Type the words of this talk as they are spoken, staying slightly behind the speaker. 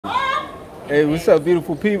Hey, what's up,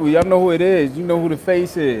 beautiful people? Y'all know who it is. You know who the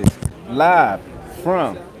face is. Live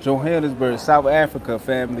from Johannesburg, South Africa,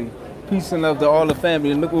 family. Peace and love to all the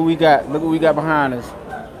family. And look what we got. Look what we got behind us.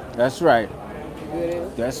 That's right.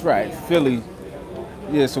 That's right. Philly.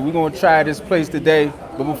 Yeah, so we're going to try this place today.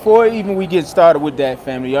 But before even we get started with that,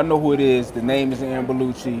 family, y'all know who it is. The name is Aaron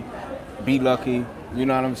Bellucci. Be lucky. You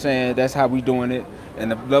know what I'm saying? That's how we doing it. And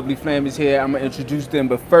the lovely fam is here. I'm going to introduce them.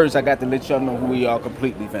 But first, I got to let y'all know who we are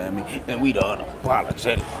completely, family. And we the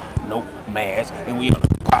Unapologetic Nomads. And we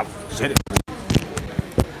unapologetic.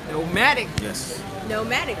 Nomadic. Yes.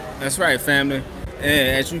 Nomadic. That's right, family.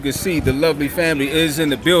 And as you can see, the lovely family is in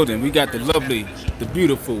the building. We got the lovely, the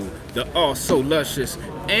beautiful, the also luscious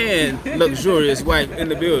and luxurious wife in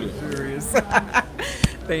the building. Luxurious.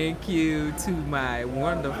 Thank you to my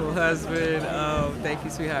wonderful husband. Thank you,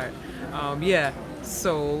 sweetheart. Yeah,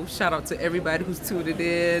 so shout out to everybody who's tuned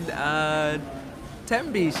in.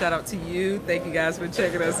 Tembi, shout out to you. Thank you guys for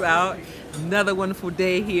checking us out. Another wonderful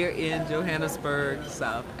day here in Johannesburg,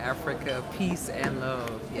 South Africa. Peace and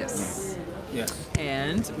love. Yes. Yes.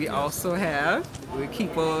 And we also have, we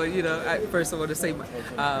keep on, you know, first I want to say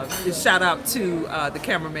shout out to the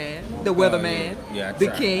cameraman, the weatherman,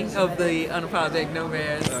 the king of the Unapologetic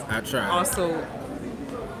Nomads. I tried. Also,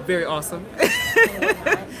 very awesome.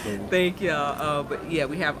 Thank y'all. But yeah,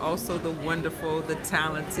 we have also the wonderful, the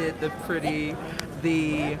talented, the pretty,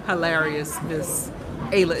 the hilarious Miss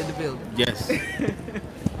Ayla in the building. Yes.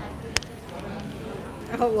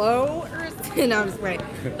 Hello, no, I'm just right.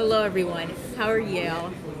 Hello, everyone. How are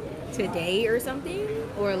you today or something?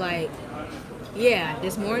 Or like, yeah,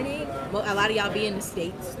 this morning. Well, a lot of y'all be in the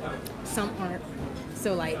States. Some aren't.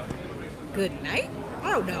 So like, good night?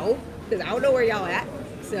 I don't know. Because I don't know where y'all at.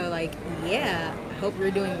 So like, yeah, I hope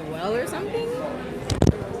you're doing well or something.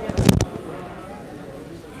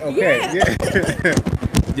 Okay. Yeah.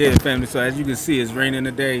 Yeah, family. So as you can see, it's raining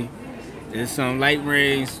today. There's some light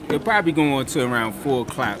rains. It'll probably go on to around 4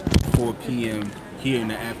 o'clock, 4 p.m. here in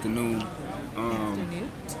the afternoon.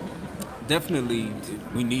 Definitely,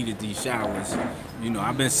 we needed these showers. You know,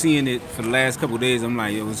 I've been seeing it for the last couple of days. I'm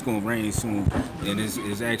like, yo, it's going to rain soon. And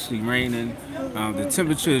it's actually raining. The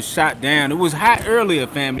temperature shot down. It was hot earlier,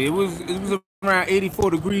 family. It was around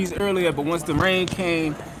 84 degrees earlier, but once the rain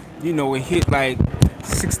came, you know, it hit like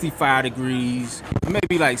 65 degrees,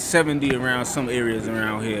 maybe like 70 around some areas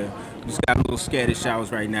around here. Just got a little scattered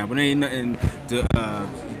showers right now, but ain't nothing to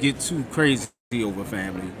get too crazy over,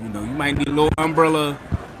 family. You know, you might need a little umbrella.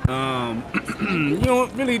 You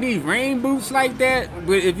don't really need rain boots like that,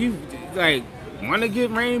 but if you like want to get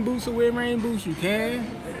rain boots or wear rain boots, you can.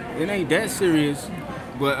 It ain't that serious,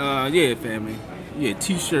 but yeah, family. Yeah,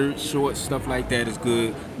 t-shirts, shorts, stuff like that is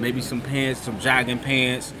good. Maybe some pants, some jogging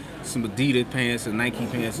pants, some Adidas pants, or Nike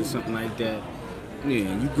pants, or something like that.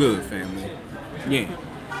 Yeah, you good, family. Yeah.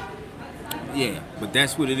 Yeah, but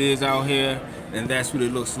that's what it is out here, and that's what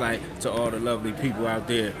it looks like to all the lovely people out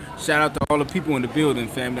there. Shout out to all the people in the building,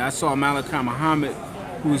 family. I saw Malachi Muhammad,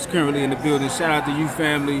 who is currently in the building. Shout out to you,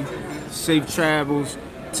 family. Safe travels.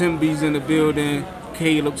 Tim B's in the building.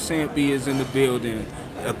 Caleb Sampy is in the building.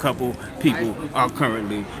 A couple people are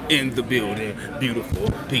currently in the building.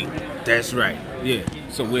 Beautiful people. That's right. Yeah.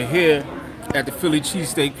 So we're here at the Philly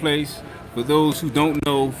Cheesesteak place. For those who don't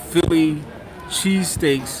know, Philly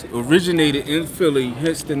Cheesesteaks originated in Philly,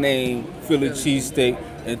 hence the name Philly Cheesesteak.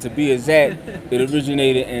 And to be exact, it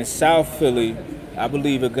originated in South Philly. I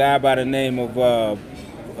believe a guy by the name of,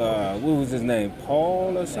 what was his name?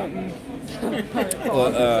 Paul or something?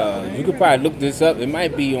 You could probably look this up. It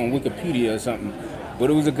might be on Wikipedia or something. But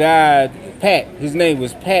it was a guy, Pat. His name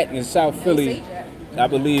was Pat in South Philly. I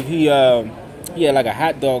believe he had like a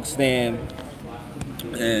hot dog stand.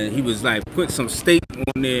 And he was like, put some steak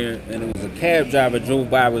on there, and it was a cab driver drove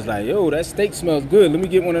by, was like, yo, that steak smells good. Let me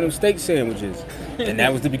get one of them steak sandwiches. And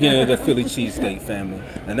that was the beginning of the Philly cheesesteak, family.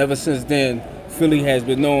 And ever since then, Philly has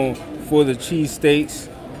been known for the cheesesteaks.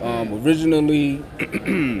 Originally,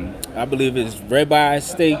 I believe it's ribeye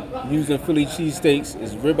steak using Philly cheesesteaks.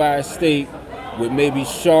 It's ribeye steak with maybe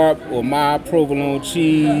sharp or mild provolone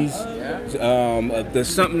cheese. There's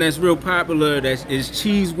something that's real popular that is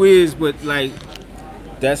Cheese Whiz, but like,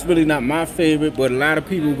 that's really not my favorite, but a lot of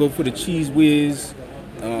people go for the Cheese Whiz,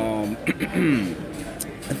 and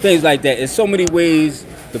things like that. There's so many ways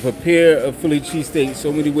to prepare a Philly cheesesteak,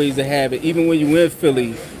 so many ways to have it. Even when you in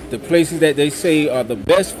Philly, the places that they say are the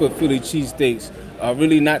best for Philly cheesesteaks are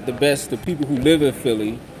really not the best to people who live in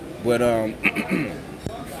Philly. But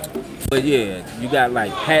but yeah, you got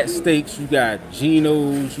like Pat Steaks, you got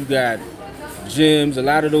Geno's, you got Jim's. A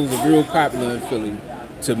lot of those are real popular in Philly.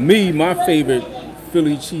 To me, my favorite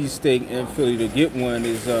Philly Cheesesteak in Philly. To get one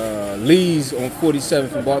is Lee's on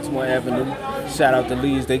 47th and Baltimore Avenue. Shout out to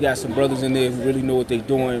Lee's. They got some brothers in there who really know what they're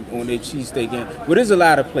doing on their cheesesteak. But there's a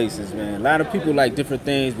lot of places, man. A lot of people like different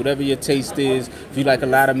things, whatever your taste is. If you like a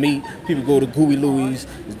lot of meat, people go to Gooey Louie's.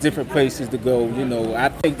 There's different places to go. You know, I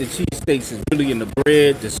think the cheesesteaks is really in the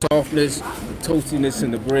bread, the softness, the toastiness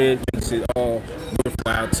in the bread makes it all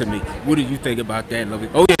worthwhile to me. What do you think about that, lovely?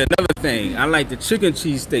 Oh yeah, another thing. I like the chicken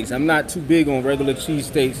cheesesteaks. I'm not too big on regular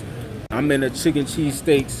cheesesteaks. I'm in the chicken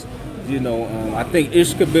cheesesteaks. You know, I think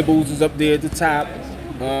Ishka Bibbles is up there at the top.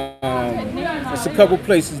 There's a couple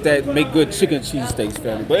places that make good chicken cheesesteaks,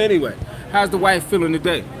 family. But anyway, how's the wife feeling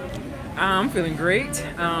today? I'm feeling great.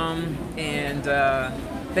 And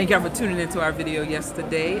thank y'all for tuning into our video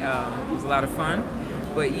yesterday. It was a lot of fun.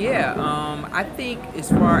 But yeah, I think as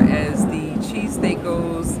far as the cheesesteak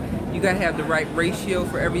goes, you gotta have the right ratio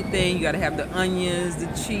for everything. You gotta have the onions, the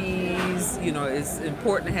cheese. You know, it's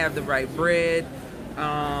important to have the right bread.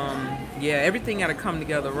 Yeah, everything got to come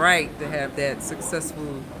together right to have that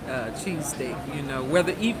successful cheesesteak. You know,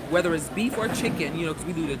 whether it's beef or chicken. You know, because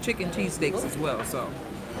we do the chicken cheesesteaks as well. So,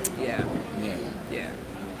 yeah,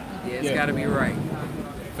 it's got to be right.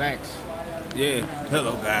 Facts. Yeah.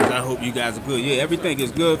 Hello, guys. I hope you guys are good. Yeah, everything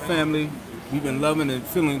is good, family. We've been loving and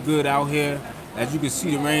feeling good out here. As you can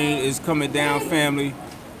see, the rain is coming down, family.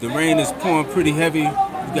 The rain is pouring pretty heavy.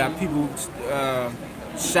 You got people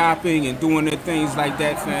shopping and doing their things like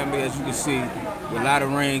that, family. As you can see, with a lot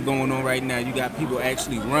of rain going on right now, you got people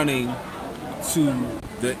actually running to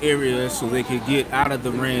the area so they can get out of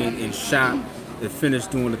the rain and shop and finish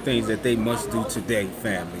doing the things that they must do today,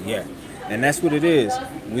 family. Yeah, and that's what it is.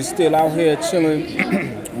 We're still out here chilling.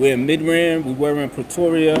 We're in Mid-Ram. We were in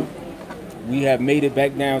Pretoria. We have made it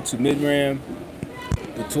back down to Mid-Ram.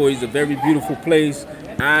 Pretoria is a very beautiful place.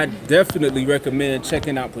 I definitely recommend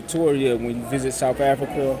checking out Pretoria when you visit South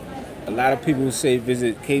Africa. A lot of people say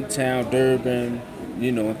visit Cape Town, Durban,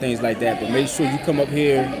 you know, and things like that. But make sure you come up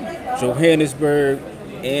here, Johannesburg,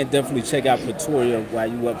 and definitely check out Pretoria while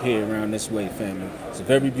you up here around this way, family. It's a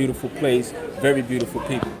very beautiful place, very beautiful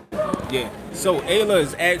people. Yeah. So Ayla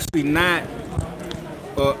is actually not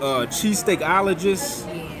a cheesesteakologist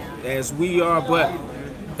as we are, but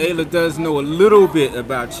Ayla does know a little bit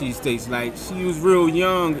about cheesesteaks. Like, she was real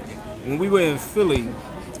young. When we were in Philly,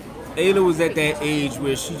 Ayla was at that age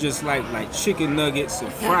where she just liked like chicken nuggets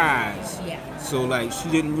and fries. Yeah. So like she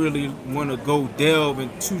didn't really want to go delve in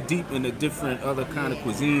too deep into different other kind of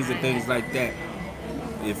cuisines and things like that.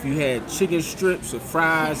 If you had chicken strips or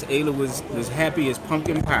fries, Ayla was happy as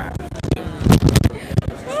pumpkin pie.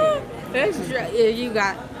 That's true. Yeah, you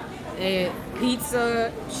got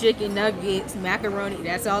pizza, chicken nuggets, macaroni.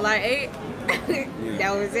 That's all I ate.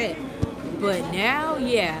 That was it. But now,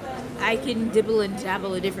 yeah, I can dibble and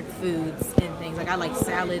dabble in different foods and things. Like I like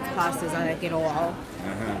salads, pastas. I like it all.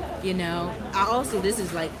 You know. I also, this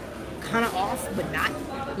is like kind of off, but not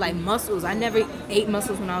like mussels. I never ate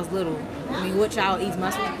mussels when I was little. I mean, what child eats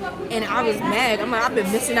mussels? And I was mad. I'm like, I've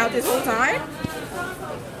been missing out this whole time.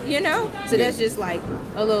 You know? So that's just like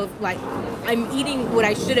a little, like, I'm eating what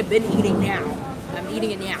I should have been eating now. I'm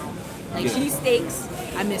eating it now. Like cheesesteaks,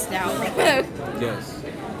 I missed out. Yes.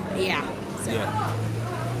 Yeah. So. Yeah.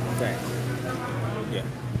 Thanks. Yeah.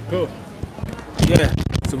 Cool. Yeah.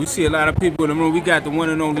 So we see a lot of people in the room. We got the one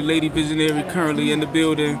and only Lady Visionary currently in the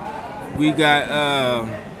building. We got,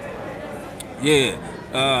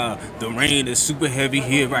 the rain is super heavy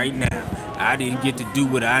here right now. I didn't get to do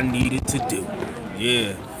what I needed to do.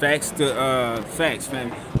 Yeah, facts,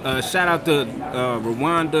 family. Shout out to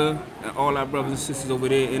Rwanda and all our brothers and sisters over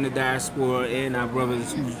there in the diaspora, and our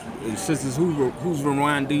brothers and sisters who's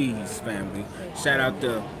Rwandese, family. Shout out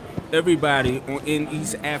to everybody in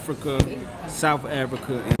East Africa, South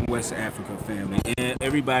Africa, and West Africa, family, and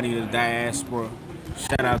everybody in the diaspora.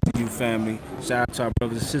 Shout out to you, family. Shout out to our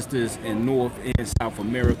brothers and sisters in North and South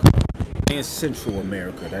America and Central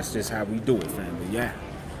America. That's just how we do it, family. Yeah.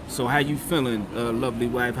 So how you feeling, lovely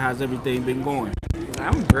wife? How's everything been going?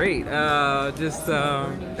 I'm great. Just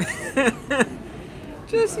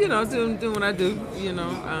you know, doing what I do. You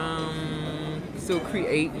know, still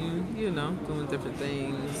creating. You know, doing different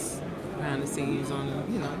things behind the scenes on.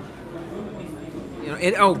 You know,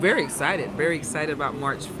 and very excited about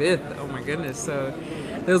March 5th. Oh my goodness! So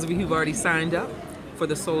those of you who've already signed up for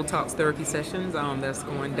the Soul Talks therapy sessions, that's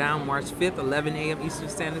going down March 5th, 11 a.m. Eastern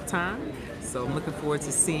Standard Time. So I'm looking forward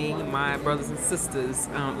to seeing my brothers and sisters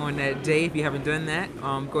on that day. If you haven't done that,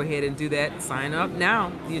 go ahead and do that. Sign up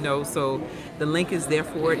now. You know, so the link is there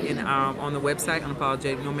for it on the website,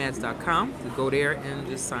 unapologeticnomads.com. So go there and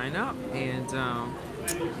just sign up. And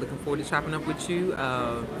Looking forward to chopping up with you.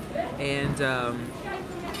 And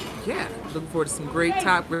yeah, looking forward to some great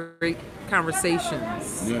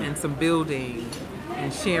conversations and some building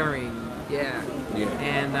and sharing. Yeah.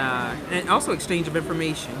 And also exchange of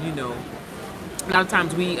information. You know, a lot of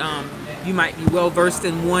times you might be well versed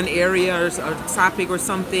in one area or topic or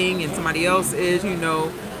something, and somebody else is, you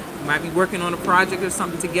know, might be working on a project or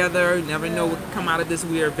something together. You never know what can come out of this.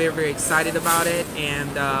 We are very, very excited about it, and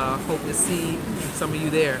hope to see some of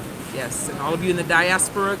you there. Yes, and all of you in the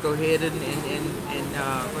diaspora, go ahead and go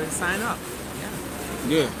ahead and sign up.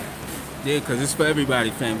 Yeah, because it's for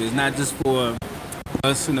everybody, family. It's not just for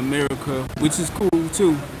us in America, which is cool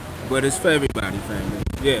too, but it's for everybody, family.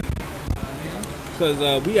 Yeah,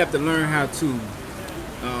 because we have to learn how to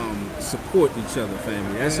support each other,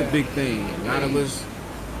 family. That's a big thing. A lot of us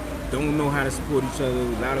don't know how to support each other.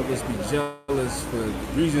 A lot of us be jealous for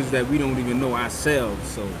reasons that we don't even know ourselves.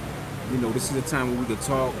 So, you know, this is a time where we can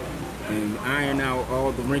talk and iron out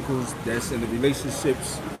all the wrinkles that's in the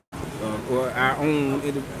relationships or our own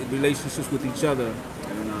relationships with each other,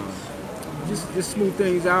 and just smooth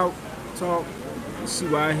things out, talk, and see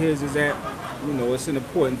where our heads is at. You know, it's an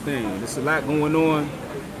important thing. There's a lot going on.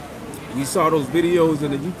 We saw those videos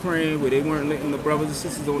in the Ukraine where they weren't letting the brothers and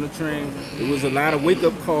sisters on the train. It was a lot of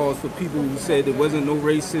wake-up calls for people who said there wasn't no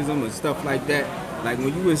racism and stuff like that. Like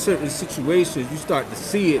when you in certain situations, you start to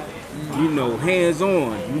see it, you know,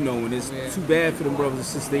 hands-on, you know, and it's too bad for them brothers and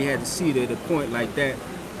sisters. They had to see it at a point like that.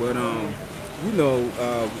 But, you know,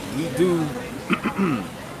 we do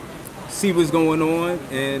see what's going on.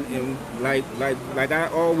 And like I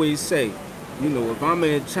always say, you know, if I'm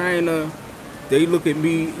in China, they look at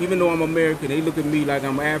me, even though I'm American, they look at me like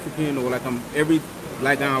I'm African or like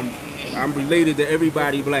I'm related to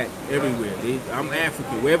everybody black everywhere. I'm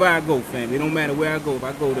African wherever I go, fam. It don't matter where I go. If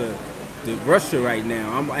I go to Russia right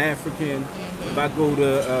now, I'm African. If I go to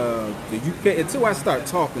the UK, until I start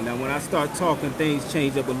talking. Now, when I start talking, things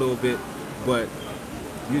change up a little bit. But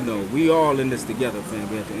you know, we all in this together, fam.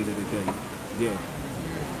 At the end of the day, yeah.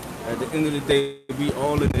 At the end of the day, we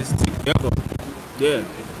all in this together. Yeah.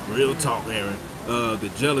 Real talk, Aaron. The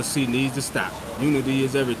jealousy needs to stop. Unity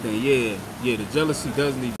is everything. Yeah, the jealousy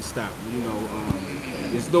does need to stop. You know,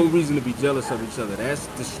 there's no reason to be jealous of each other. That's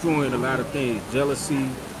destroying a lot of things. Jealousy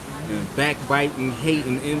and backbiting, hate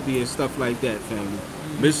and envy and stuff like that, family.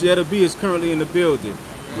 Miss Yetta B is currently in the building.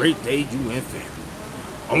 Great day, UN family.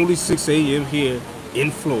 Only 6 a.m. here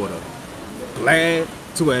in Florida. Glad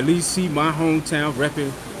to at least see my hometown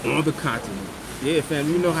repping on the continent. Yeah,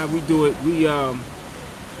 family, you know how we do it.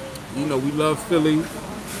 You know, we love Philly.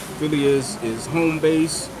 Philly is home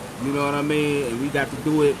base, you know what I mean? And we got to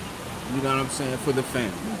do it, you know what I'm saying, for the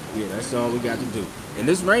family. Yeah, that's all we got to do. And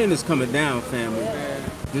this rain is coming down, family.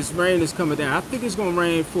 This rain is coming down. I think it's going to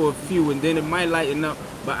rain for a few, and then it might lighten up.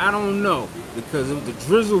 But I don't know, because the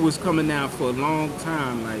drizzle was coming down for a long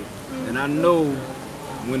time. Like, and I know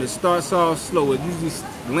when it starts off slow, it usually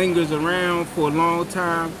lingers around for a long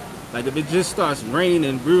time. Like, if it just starts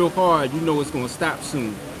raining real hard, you know it's going to stop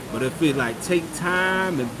soon. But if it like take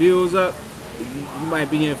time and builds up, you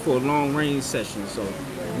might be in for a long rain session. So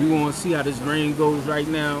we want to see how this rain goes right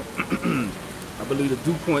now. I believe the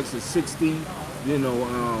dew points is 60. You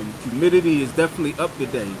know, humidity is definitely up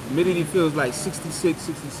today. Humidity feels like 66,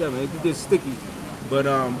 67. It gets sticky, but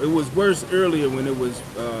it was worse earlier when it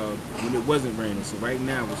wasn't raining. So right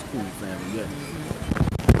now it's cool, family.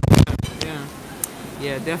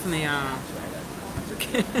 Yeah, definitely.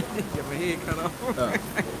 Get my head cut off.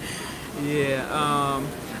 Yeah,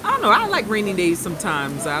 I don't know. I like rainy days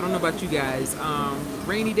sometimes. I don't know about you guys.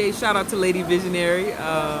 Rainy days. Shout out to Lady Visionary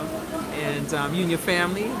and you and your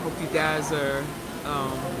family. Hope you guys are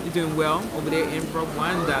you're doing well over there in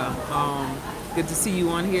Rwanda. Good to see you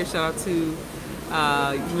on here. Shout out to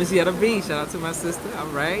Miss Yetta B. Shout out to my sister. All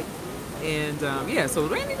right. And yeah, so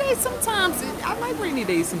rainy days sometimes. I like rainy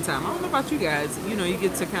days sometimes. I don't know about you guys. You know, you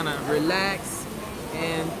get to kind of relax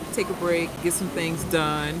and take a break, get some things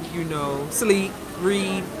done, you know, sleep,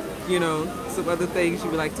 read, you know, some other things you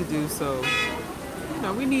would like to do. So, you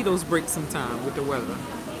know, we need those breaks sometime with the weather.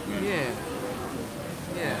 Yeah.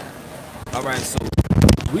 All right, so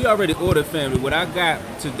we already ordered, family. What I got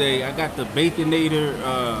today, I got the Baconator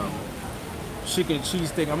chicken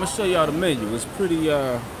cheesesteak. I'm gonna show y'all the menu. It's pretty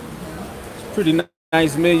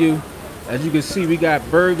nice menu. As you can see, we got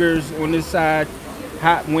burgers on this side,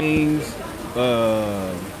 hot wings,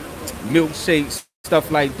 milkshakes,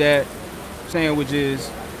 stuff like that, sandwiches.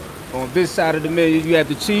 On this side of the menu, you have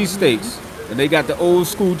the cheesesteaks, and they got the old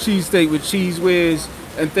school cheesesteak with cheese whiz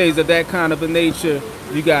and things of that kind of a nature.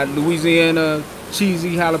 You got Louisiana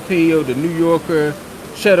cheesy jalapeno, the New Yorker,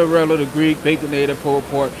 cheddarella, the Greek, baconator, pulled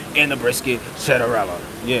pork, and the brisket cheddarella.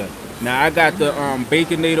 Yeah. Now I got the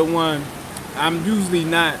baconator one. I'm usually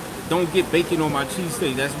don't get bacon on my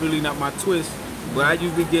cheesesteak. That's really not my twist. But I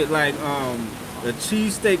usually get like a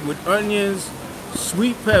cheesesteak with onions,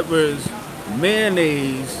 sweet peppers,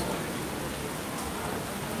 mayonnaise,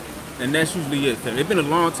 and that's usually it. It's been a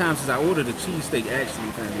long time since I ordered a cheesesteak,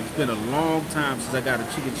 actually, fam. It's been a long time since I got a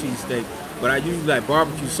chicken cheesesteak. But I usually like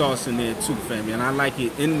barbecue sauce in there too, family. And I like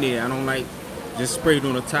it in there. I don't like just sprayed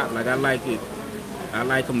on the top. Like I like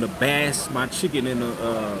them to bask my chicken in the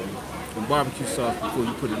barbecue sauce before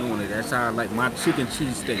you put it on it. That's how I like my chicken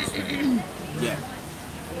cheesesteaks, fam. Yeah.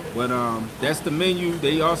 But that's the menu.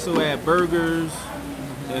 They also have burgers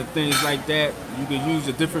and things like that. You can use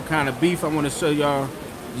a different kind of beef. I want to show y'all.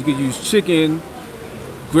 You can use chicken,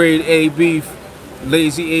 grade A beef,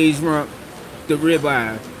 lazy aged rump, the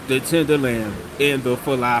ribeye, the tender lamb, and the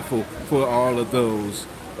falafel for all of those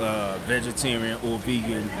vegetarian or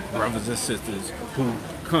vegan brothers and sisters who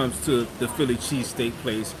comes to the Philly Cheesesteak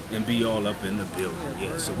place and be all up in the building.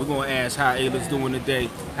 Yeah, so we're going to ask how Ayla's doing today.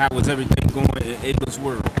 How was everything going in Ayla's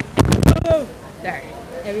world? Oh, sorry.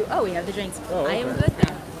 We have the drinks. Oh, okay. I am good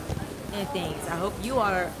now. And things. I hope you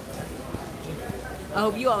all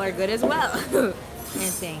are good as well. And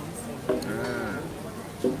things.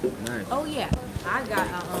 Nice. Oh yeah, I got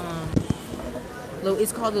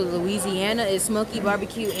it's called the Louisiana. It's smoky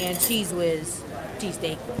barbecue and cheese whiz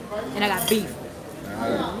cheesesteak, and I got beef.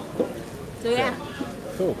 So yeah.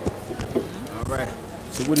 Cool. All right.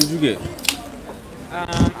 So what did you get?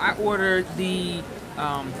 I ordered the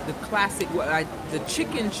classic, the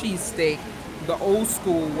chicken cheesesteak, the old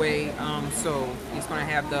school way. So it's gonna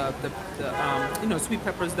have the sweet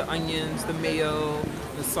peppers, the onions, the mayo,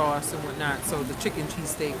 the sauce and whatnot. So the chicken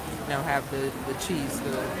cheesesteak now have the cheese,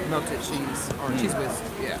 the melted cheese or cheese whiz.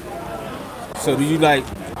 Yeah. So do you like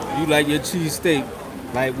your cheesesteak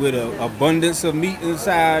like with an abundance of meat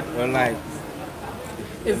inside, or like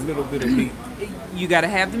a little bit of meat? You gotta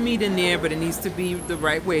have the meat in there, but it needs to be the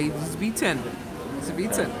right way. It needs to be tender. It needs to be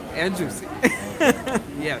tender and juicy.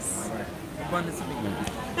 Yes. Abundance of meat.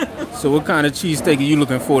 So what kind of cheesesteak are you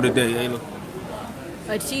looking for today, Ayla?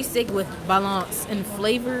 A cheesesteak with balance and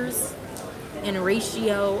flavors and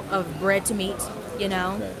ratio of bread to meat, you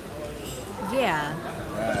know? Okay. Yeah.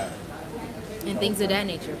 And things of that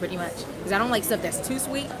nature, pretty much. Because I don't like stuff that's too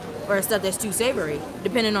sweet or stuff that's too savory,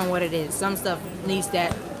 depending on what it is. Some stuff needs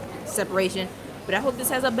that separation, but I hope this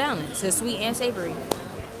has a balance, it's sweet and savory.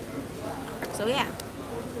 So yeah.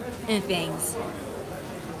 And things.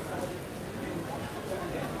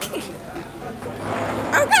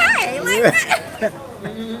 Okay, like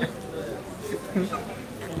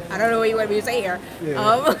I don't know what you want me to say here.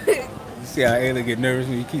 Yeah. You see how Ayla get nervous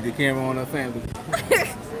when you keep the camera on her family.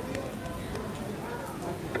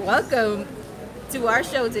 Welcome to our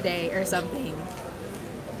show today or something.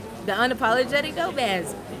 The Unapologetic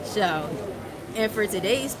Nomads show. And for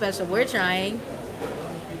today's special, we're trying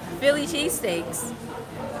Philly Cheesesteaks.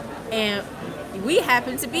 And we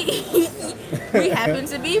happen to be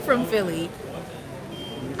from Philly.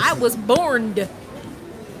 I was born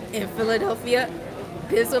in Philadelphia,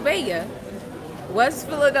 Pennsylvania. West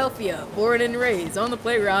Philadelphia, born and raised on the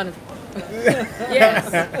playground.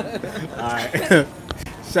 Yes. All right.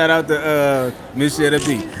 Shout out to Miss Yetta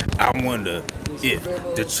B. I wonder if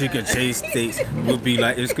the chicken cheesesteaks would be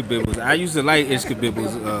like Ishkabibbles. I used to like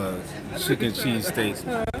Ishkabibbles chicken cheesesteaks.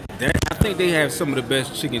 I think they have some of the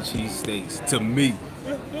best chicken cheesesteaks to me.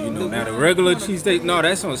 You know, now the regular cheesesteak, no,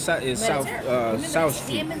 that's on South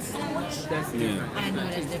Street. Yeah. I know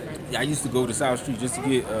that's different. Yeah, I used to go to South Street just to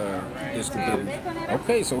get Ishkabibbles.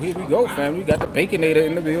 Okay, so here we go, family. We got the Baconator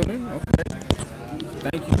in the building. Okay.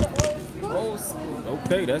 Thank you. Old school.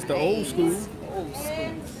 Okay, that's the old school. Old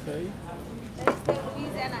school. Okay.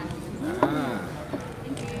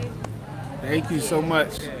 Thank you so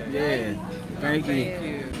much. Yeah. Thank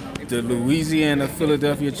you. The Louisiana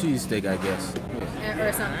Philadelphia cheesesteak, I guess.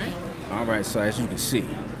 Or something. All right, so as you can see,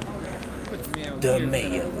 the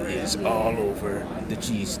mayo is all over the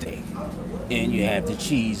cheesesteak. And you have the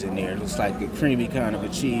cheese in there. It looks like a creamy kind of a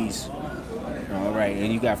cheese. All right,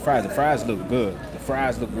 and you got fries. The fries look good. The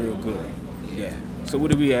fries look real good. Yeah. So what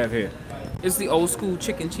do we have here? It's the old school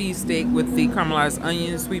chicken cheesesteak with the caramelized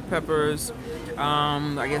onions, sweet peppers.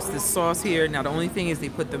 I guess the sauce here. Now the only thing is they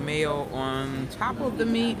put the mayo on top of the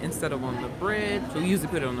meat instead of on the bread. So we usually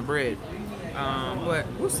put it on the bread. But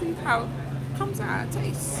we'll see how it comes out. It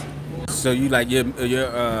tastes. So you like your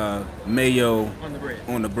mayo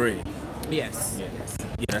on the bread. Yes. Yes.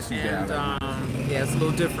 Yeah, that's what you got. And yeah, it's a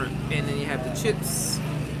little different. And then you have the chips.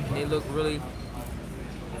 They look really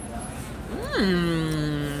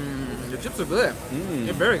The chips are good.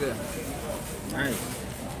 They're very good. Nice.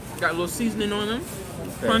 Got a little seasoning on them.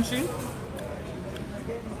 Crunchy.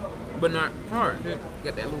 But not hard. They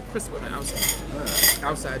got that little crisp on the outside.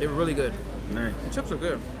 Outside, they're really good. Nice. The chips are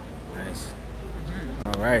good. Nice.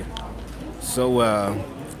 All right. So,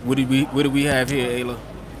 what do we have here, Ayla?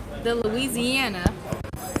 The Louisiana,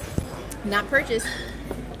 not purchased.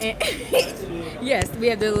 And yes, we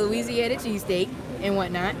have the Louisiana cheesesteak and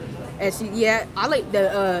whatnot. Yeah, I like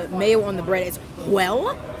the mayo on the bread as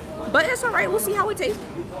well, but it's all right. We'll see how it tastes.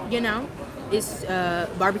 You know, it's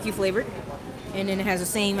barbecue flavored, and then it has the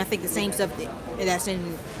same. I think the same stuff that's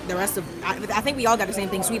in the rest of. I think we all got the same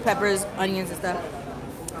thing: sweet peppers, onions, and stuff.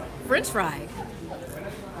 French fried.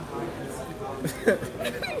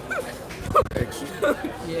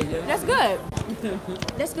 Yeah. That's good.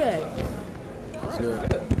 That's good. Sure.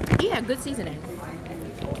 Yeah, good seasoning.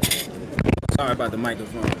 Sorry about the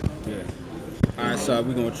microphone. Yeah. All right, so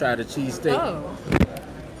we're gonna try the cheesesteak. Oh,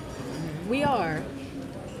 we are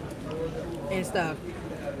and stuff.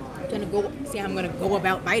 Gonna go see how I'm gonna go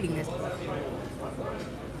about biting this.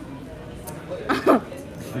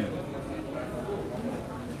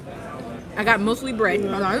 I got mostly bread.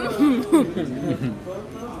 Hold on.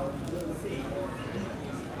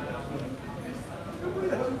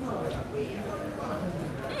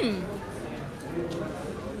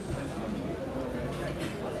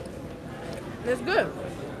 That's good.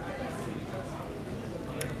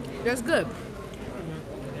 That's good.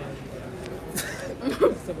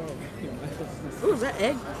 Ooh, is that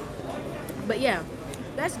egg? But yeah,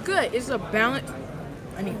 that's good. It's a balance.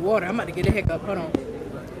 I need water. I'm about to get a hiccup. Hold on.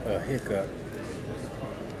 A hiccup.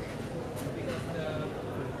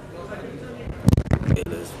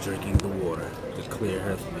 Ayla's drinking the water to clear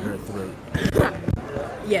her throat.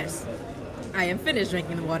 Yes, I am finished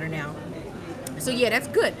drinking the water now. So yeah, that's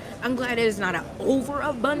good. I'm glad it's not an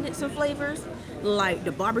overabundance of flavors. Like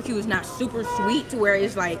the barbecue is not super sweet to where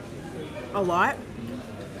it's like a lot.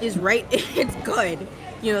 It's right. It's good.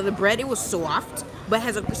 You know, the bread, it was soft, but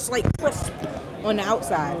has a slight crisp on the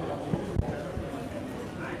outside.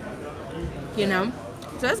 You know,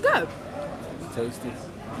 so that's good. Tasty.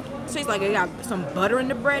 Tastes like it got some butter in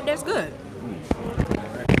the bread. That's good.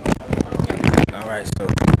 All right, so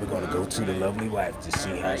we're gonna go to the lovely wife to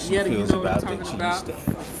see how she You feels know what about I'm the talking about.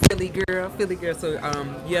 cheesesteak. Philly girl. So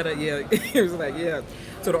it was like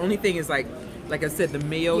So the only thing is like I said, the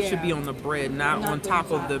mayo should be on the bread, not on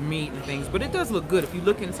top of the meat and things. But it does look good if you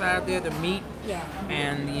look inside there. The meat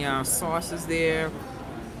and the sauce is there,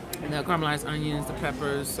 and the caramelized onions, the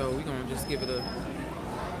peppers. So we're gonna just give it a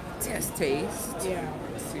test taste. Yeah.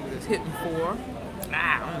 Let's see what it's hitting for.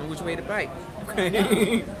 I don't know which way to bite.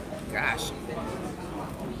 Okay. Gosh.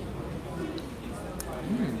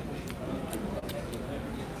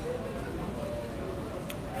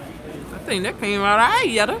 I think that came out alright,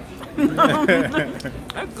 Yetta.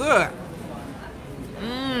 That's good.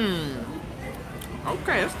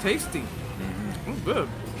 Okay, that's tasty. That's good.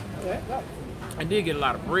 I did get a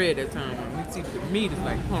lot of bread that time. When you see the meat is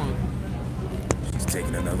like, She's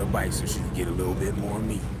taking another bite so she can get a little bit more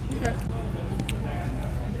meat.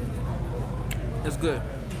 It's good.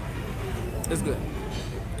 It's good.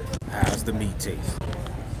 How's the meat taste?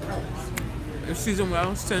 It's seasoned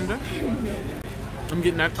well, it's tender. I'm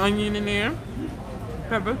getting that onion in there,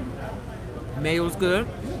 pepper. Mayo's good.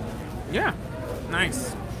 Yeah,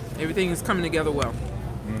 nice. Everything is coming together well.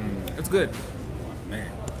 It's good.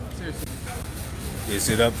 Man, Seriously. is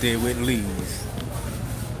it up there with Lee's?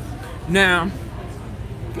 Now,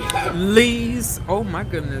 Lee's, oh my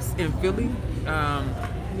goodness, in Philly,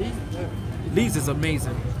 Lee's is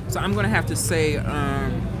amazing. So I'm gonna have to say,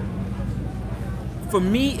 for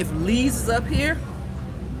me, if Lee's is up here,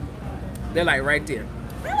 they're like right there.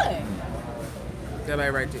 Really? They're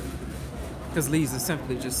like right there. Because Lee's is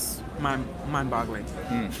simply just mind-boggling.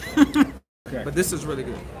 Okay. But this is really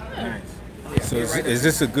good. Nice. Yeah, So they're is, right is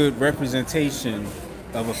this a good representation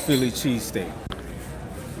of a Philly cheesesteak?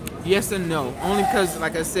 Yes and no. Only because,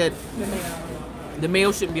 like I said, the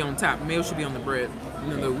mayo shouldn't be on top. The mayo should be on the bread.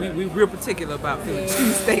 You know, we real particular about Philly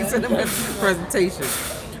cheesesteaks in the presentation.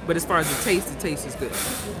 But as far as the taste is good.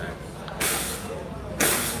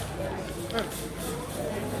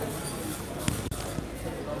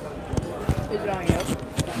 Is it on you?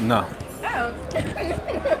 No. Oh.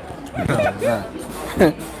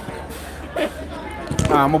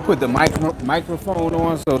 No, I'm gonna put the microphone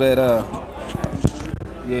on so that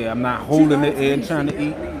I'm not holding it in trying to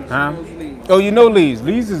eat. Huh? Oh, you know Lee's.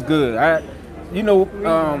 Lee's is good. I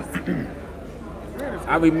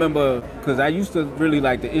remember because I used to really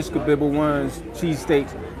like the Ishkabibba ones,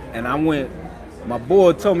 cheesesteaks, and I went my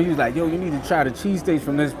boy told me, he was like, yo, you need to try the cheesesteaks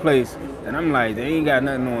from this place. And I'm like, they ain't got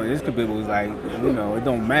nothing on it. This people was like, you know, it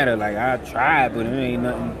don't matter. Like, I tried, but it ain't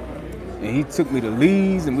nothing. And he took me to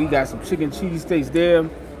Lee's, and we got some chicken cheesesteaks there.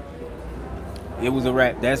 It was a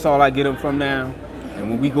wrap. That's all I get them from now. And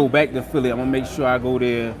when we go back to Philly, I'm gonna make sure I go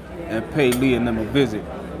there and pay Lee and them a visit.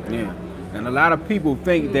 Yeah. And a lot of people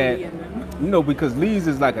think that, you know, because Lee's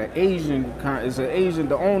is like an Asian, it's an Asian,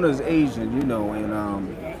 the owner is Asian, you know, and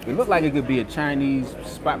it looked like it could be a Chinese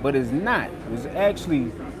spot, but it's not. It's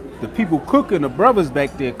actually the people cooking, the brothers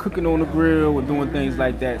back there cooking on the grill and doing things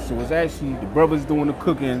like that. So it's actually the brothers doing the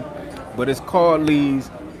cooking, but it's called Lee's,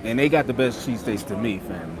 and they got the best cheesesteaks to me,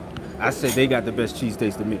 family. I said they got the best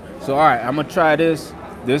cheesesteaks to me. So, all right, I'm gonna try this.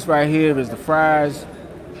 This right here is the fries.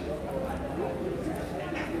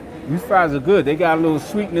 These fries are good. They got a little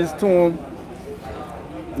sweetness to them.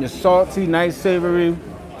 They're salty, nice, savory,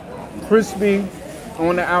 crispy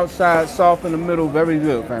on the outside, soft in the middle. Very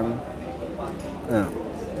good, family. Yeah.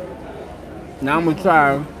 Now I'm gonna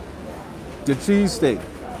try the cheesesteak.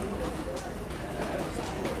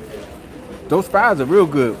 Those fries are real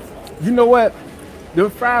good. You know what? The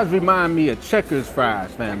fries remind me of Checkers fries,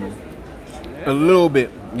 family. A little bit,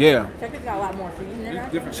 yeah. Checkers got a lot more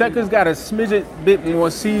seasoning. Checkers got a smidget bit more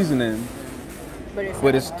seasoning,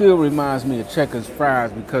 but it still reminds me of Checkers fries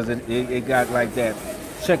because it got like that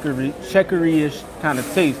checkery-ish kind of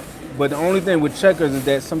taste. But the only thing with Checkers is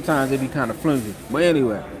that sometimes they be kind of flimsy. But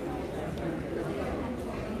anyway.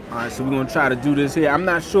 All right, so we're gonna try to do this here. I'm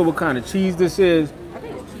not sure what kind of cheese this is. I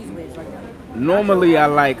think it's cheese whiz right now. Normally I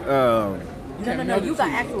like, No, you got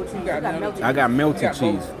actual cheese. You got melted. I got melted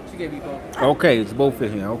cheese. She gave you both. Okay, it's both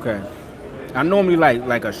in here. Okay. I normally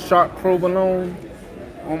like a sharp provolone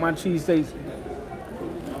on my cheesesteaks.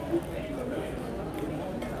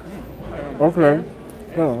 Okay.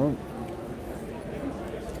 Oh.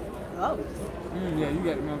 Oh. Yeah, you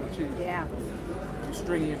got the melted cheese. Yeah.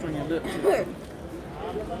 Stringy lips.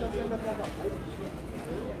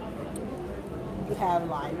 You have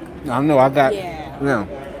like. I know I got. Yeah.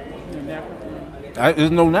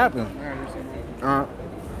 There's no napkin.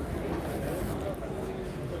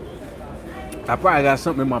 I probably got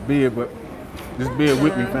something in my beard, but just bear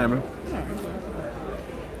with me, family.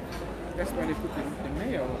 That's why they put the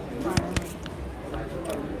mayo.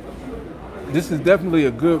 This is definitely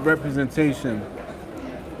a good representation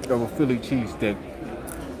of a Philly cheesesteak.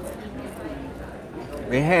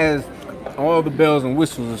 It has all the bells and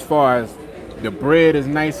whistles as far as the bread is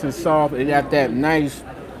nice and soft. It got that nice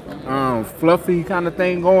fluffy kind of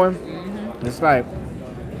thing going. It's like,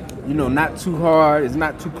 you know, not too hard. It's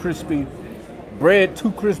not too crispy. Bread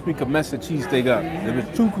too crispy could mess a cheesesteak up. If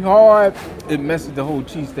it's too hard, it messes the whole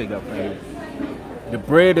cheesesteak up, man. The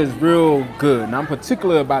bread is real good, and I'm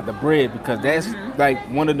particular about the bread because that's like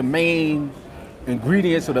one of the main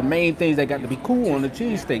ingredients or the main things that got to be cool on the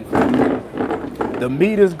cheesesteak. The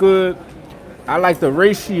meat is good. I like the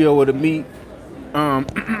ratio of the meat.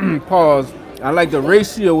 Pause. I like the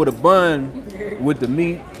ratio of the bun with the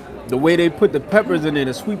meat. The way they put the peppers in there,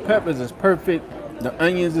 the sweet peppers is perfect. The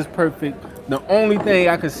onions is perfect. The only thing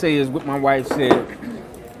I could say is what my wife said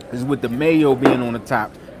is with the mayo being on the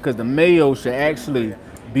top, because the mayo should actually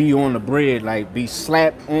be on the bread, like be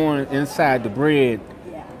slapped on inside the bread.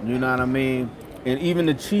 You know what I mean? And even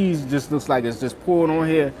the cheese just looks like it's just poured on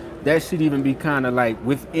here. That should even be kind of like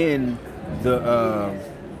within the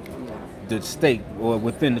steak or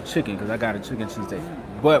within the chicken, because I got a chicken cheesesteak.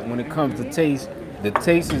 But when it comes to taste, the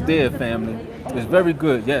taste is there, family. It's very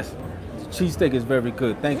good. Yes, the cheesesteak is very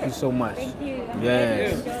good. Thank you so much. Thank you.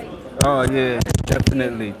 Yes. Oh yeah,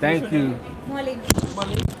 definitely. Thank you. Thank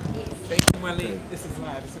you, Marlene. This is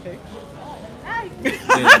live. It's okay. Hi.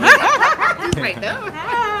 Right now.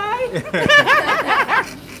 Hi.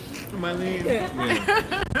 Marlene.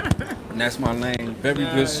 And that's my lane. Very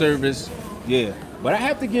good service. Yeah. But I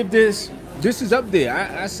have to give this is up there.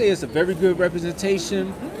 I say it's a very good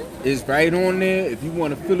representation. It's right on there. If you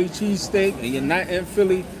want a Philly cheesesteak and you're not in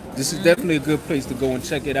Philly, this is definitely a good place to go and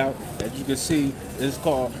check it out. As you can see, it's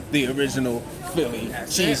called the original Philly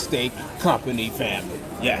Cheesesteak Company, family.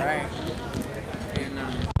 Yeah. Right.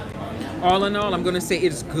 And all in all, I'm going to say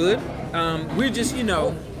it's good. We're just, you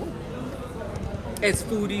know, as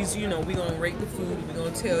foodies, you know, we're going to rate the food. We're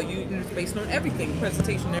going to tell you, it's based on everything,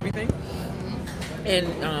 presentation, everything. And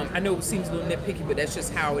I know it seems a little nitpicky, but that's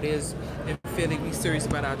just how it is in Philly. We're serious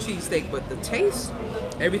about our cheesesteak, but the taste,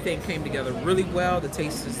 everything came together really well. The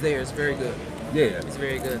taste is there. It's very good. Yeah. It's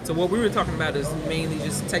very good. So what we were talking about is mainly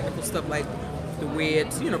just technical stuff like the way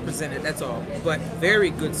it's, you know, presented. That's all. But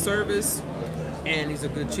very good service, and these are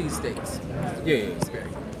good cheesesteaks. Yeah. It's very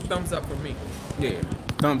good. thumbs up for me. Yeah,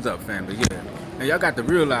 thumbs up, family. Yeah, and y'all got to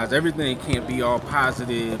realize everything can't be all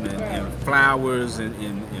positive and flowers and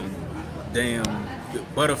damn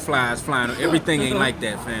butterflies flying. Everything ain't like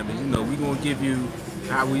that, family. You know, we gonna give you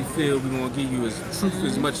how we feel. We gonna give you as truth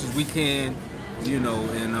as much as we can. You know,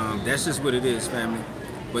 and that's just what it is, family.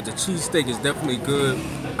 But the cheesesteak is definitely good.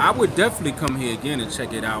 I would definitely come here again and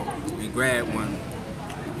check it out and grab one.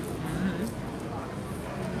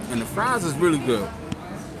 And the fries is really good.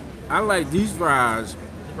 I like these fries.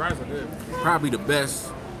 The fries are good. Probably the best.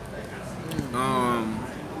 Out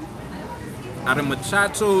of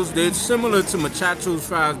Machacho's, they're similar to Machacho's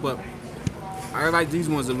fries, but I like these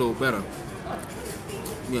ones a little better.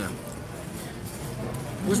 Yeah.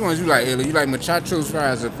 Which ones you like, Ayla? You like Machacho's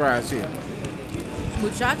fries or fries here?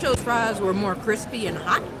 Muchacho's fries were more crispy and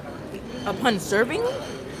hot upon serving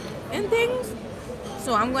and things.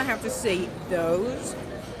 So I'm gonna have to say those.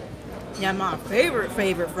 Now my favorite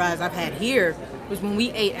fries I've had here was when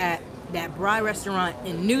we ate at that Bry restaurant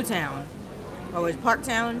in Newtown. Or was it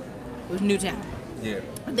Parktown? It was Newtown. Yeah.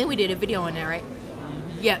 I think we did a video on that, right?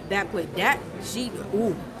 Yeah, that place. That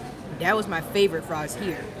was my favorite fries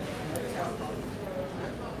here.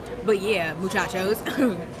 But yeah, muchachos.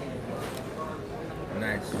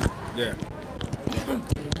 Nice. Yeah.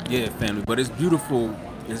 Yeah, family. But it's beautiful.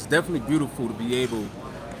 It's definitely beautiful to be able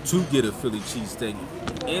to get a Philly cheesesteak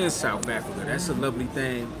in South Africa. That's a lovely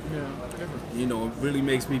thing. Yeah. You know, it really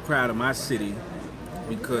makes me proud of my city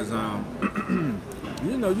because,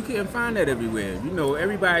 you know, you can't find that everywhere. You know,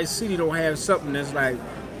 everybody's city don't have something that's like,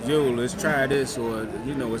 yo, let's try this, or,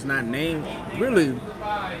 you know, it's not named. Really,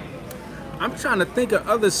 I'm trying to think of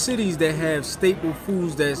other cities that have staple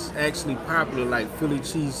foods that's actually popular, like Philly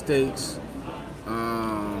cheesesteaks,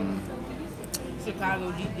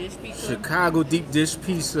 Chicago deep dish pizza. Chicago deep dish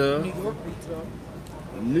pizza, New York pizza.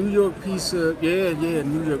 New York pizza, yeah,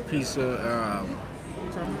 New York pizza.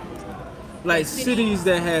 Like cities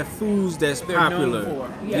that have foods that's They're popular.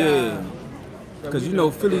 known for. Yeah. Because you know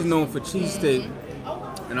Philly's known for cheesesteak,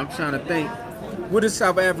 and I'm trying to think, what is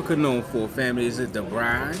South Africa known for, family? Is it the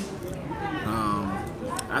braai?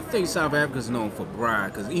 I think South Africa's known for braai,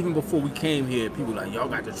 because even before we came here, people were like, y'all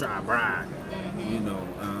got to try braai. You know,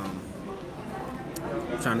 I'm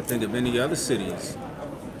trying to think of any other cities.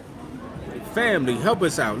 Family, help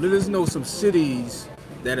us out. Let us know some cities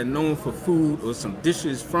that are known for food, or some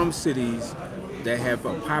dishes from cities that have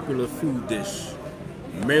a popular food dish.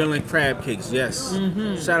 Maryland crab cakes, yes.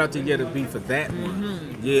 Shout out to Yetta B for that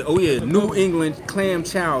one. Yeah, oh yeah, New England clam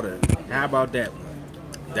chowder. How about that one?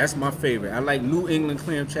 That's my favorite. I like New England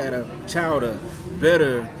clam chowder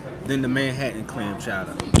better than the Manhattan clam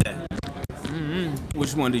chowder. Yeah.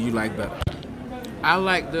 Which one do you like better? I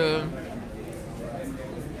like the.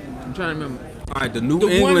 I'm trying to remember. All right, the New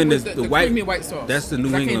England is the white. Creamy white sauce. That's the New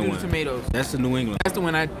I can't England do one. the tomatoes. That's the New England. That's the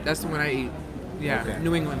one I eat. Yeah, Okay.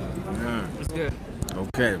 New England. Yeah. It's good.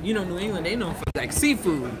 Okay. You know, New England, they known for like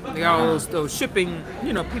seafood. They got all those shipping.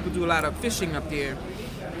 You know, people do a lot of fishing up there,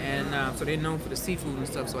 and so they're known for the seafood and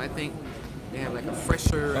stuff. So I think they have like a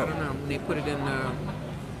fresher. I don't know. When they put it in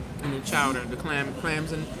the chowder, the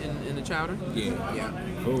clams in the chowder. Yeah. Yeah.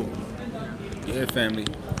 Cool. Yeah, family.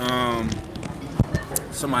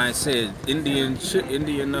 Somebody said Indian.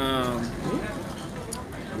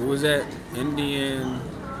 What was that? Indian.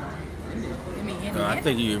 I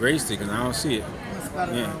think you erased it because I don't see it.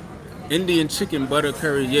 Yeah. Indian chicken butter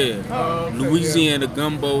curry, yeah. Oh, okay, Louisiana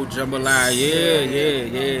gumbo jambalaya,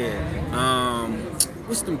 yeah.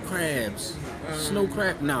 What's them crabs? Snow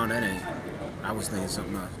crab? No, that ain't. I was thinking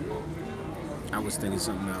something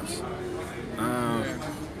else.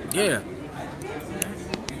 Yeah.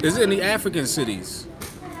 Is there any African cities?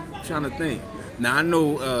 I'm trying to think. Now I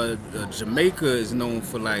know Jamaica is known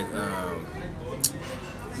for like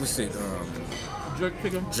what's it?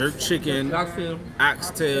 Jerk chicken,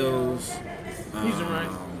 oxtails, Beans and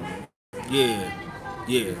rice. Yeah,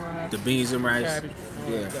 the beans and rice. Cabbage.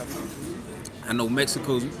 Yeah, I know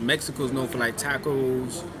Mexico's known for like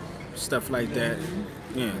tacos, stuff like that.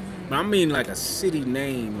 Yeah, but I mean like a city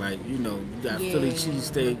name, like you know, you got Philly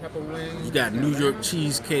cheesesteak, you got New York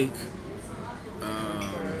cheesecake.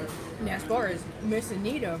 Now, as far as Miss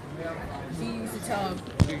Anita, she used to tell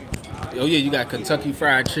Oh yeah, you got Kentucky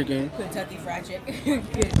Fried Chicken. Kentucky Fried Chicken.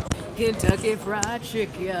 Kentucky Fried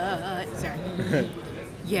Chicken. Sorry.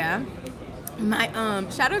 Yeah. My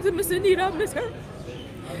shout out to Miss Anita, I miss her.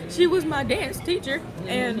 She was my dance teacher,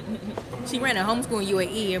 and she ran a homeschool in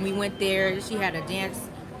UAE, and we went there. She had a dance.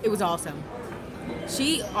 It was awesome.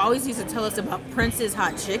 She always used to tell us about Prince's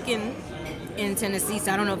Hot Chicken in Tennessee,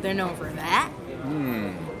 so I don't know if they're known for that.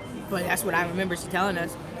 But that's what I remember she telling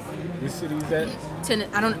us. What city is that?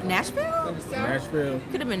 I don't Nashville? Nashville.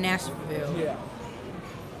 Could have been Nashville. Yeah.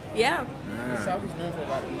 Yeah. The South is known for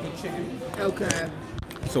like good chicken. Okay.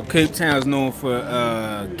 So Cape Town is known for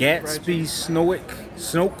Gatsby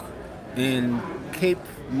Snoke and Cape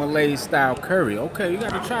Malay style curry. Okay, you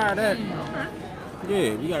gotta try that.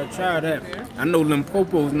 Yeah, we gotta try that. I know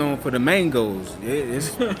Limpopo is known for the mangoes.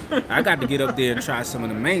 I got to get up there and try some of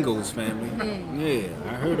the mangoes, family. Yeah,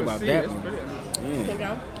 I heard about that one.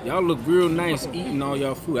 Yeah. Y'all look real nice eating all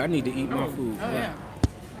y'all food. I need to eat my food. Yeah.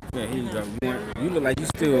 Yeah, here you go. You look like you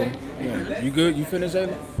still. Yeah. You good? You finished,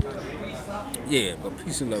 Ayla? Yeah, but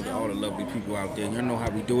peace and love to all the lovely people out there. Y'all know how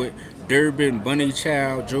we do it. Durban, Bunny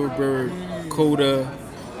Chow, Joburg, Coda,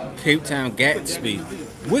 Cape Town, Gatsby.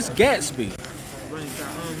 What's Gatsby?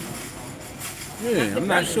 Yeah, I'm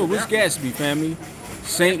not sure. What's Gatsby, family?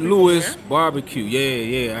 St. Louis barbecue.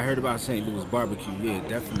 Yeah. I heard about St. Louis barbecue. Yeah,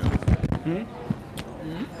 definitely.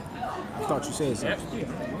 I thought you said something.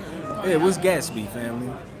 Yeah, what's Gatsby,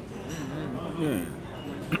 family? Yeah.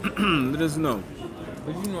 Let us know.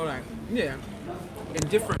 But you know, like, yeah. In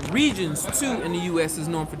different regions, too, in the U.S. is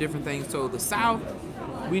known for different things. So the South,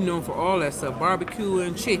 we known for all that stuff.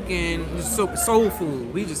 Barbecuing, chicken, soul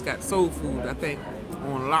food. We just got soul food, I think,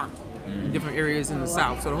 on lock in different areas in the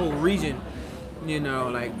South. So the whole region, you know,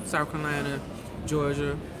 like South Carolina,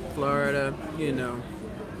 Georgia, Florida, you know,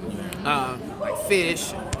 like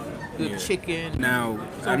fish, good chicken. Now,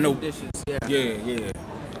 I know dishes. Yeah.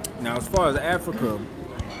 Now, as far as Africa,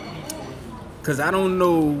 because I don't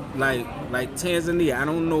know, like Tanzania, I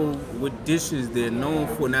don't know what dishes they're known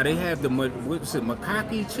for. Now, they have the, what's it,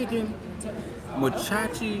 macaque chicken?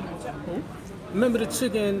 Machachi? Remember the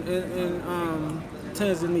chicken in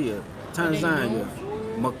Tanzania?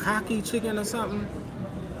 Macaque chicken or something?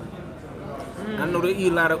 I know they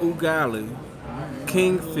eat a lot of ugali.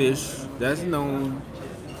 Kingfish, that's known.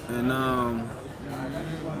 And,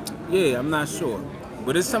 yeah, I'm not sure.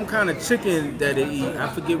 But it's some kind of chicken that they eat. I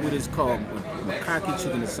forget what it's called. Macaque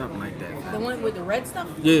chicken or something like that. The one with the red stuff?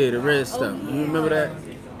 Yeah, the red stuff. You remember that?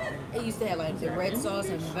 It used to have like the red sauce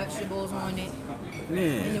and vegetables on it. Yeah.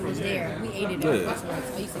 And it was there. We ate it at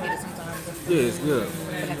restaurants. I used to get it sometimes. Yeah, it's good. I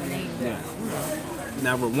forgot the name. Yeah.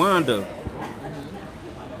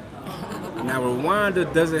 Now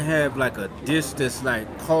Rwanda doesn't have like a dish that's like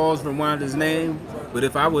calls Rwanda's name. But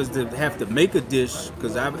if I was to have to make a dish,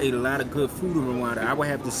 because I've ate a lot of good food in Rwanda, I would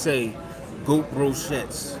have to say goat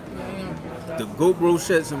brochettes. The goat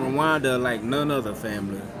brochettes in Rwanda are like none other,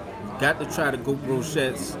 family. Got to try the goat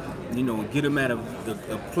brochettes, you know, and get them at a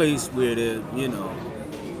place where they're, you know,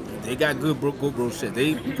 they got good goat brochettes.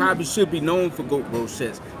 They probably should be known for goat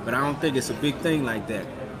brochettes, but I don't think it's a big thing like that.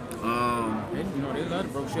 They love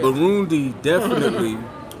brochettes. Burundi, definitely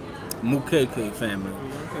Mukeke, family.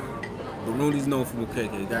 Burundi's known for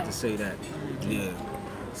mukeke, got to say that. Yeah.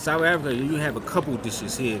 South Africa, you have a couple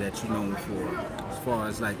dishes here that you're known for, as far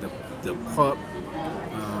as like the pup.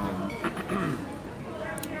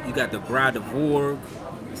 You got the bras de vogue,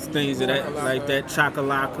 things of that, like that,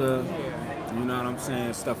 chakalaka, you know what I'm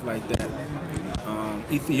saying, stuff like that.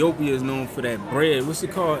 Ethiopia is known for that bread. What's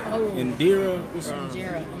it called? Injera?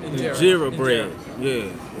 Injera bread.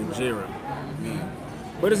 Yeah, injera. Yeah.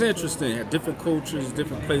 But it's interesting. Different cultures,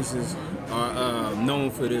 different places are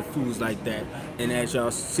known for their foods like that. And as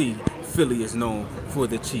y'all see, Philly is known for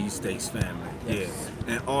the cheesesteaks, family. Yeah.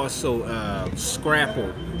 And also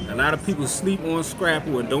scrapple. A lot of people sleep on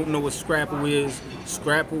scrapple and don't know what scrapple is.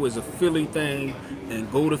 Scrapple is a Philly thing. And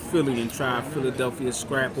go to Philly and try Philadelphia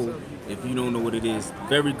scrapple if you don't know what it is.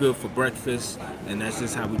 Very good for breakfast. And that's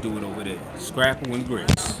just how we do it over there. Scrapple and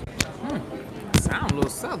grits. Sound a little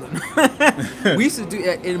southern. We used to do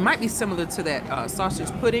it might be similar to that sausage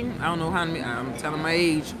pudding. I don't know how many, I'm telling my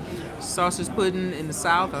age. Sausage pudding in the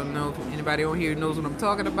South. I don't know if anybody on here knows what I'm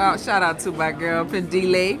talking about. Shout out to my girl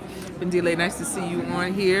Pendile. Pendile, nice to see you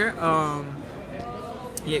on here.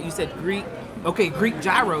 Yeah, you said Greek. Okay, Greek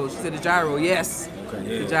gyros. You said a gyro. Yes, okay,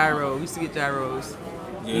 yeah. The gyro. We used to get gyros.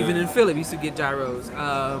 Yeah. Even in Philly, we used to get gyros.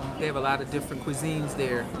 They have a lot of different cuisines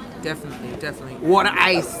there. Definitely. Water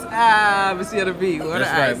ice. Monsieur the B. Water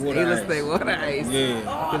That's ice. Right, water let's ice. say water ice.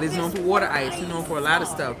 Yeah. Philly's known for water ice. You're known for a lot of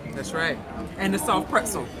stuff. That's right. And the soft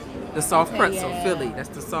pretzel. The soft pretzel. Yeah. Philly. That's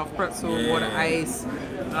the soft pretzel. Yeah. Water ice.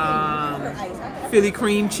 Philly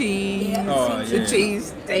cream cheese. The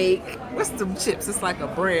cheesesteak. What's them chips? It's like a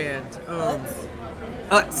brand.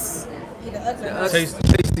 Utz.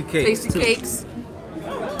 Tasty cakes. Tasty cakes.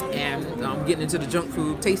 And getting into the junk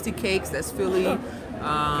food. Tasty cakes. That's Philly.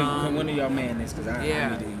 Can one of y'all man this? Because I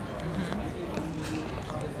need to eat.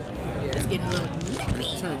 It's getting a little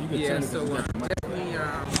So definitely.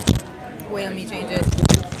 wait, let me change it.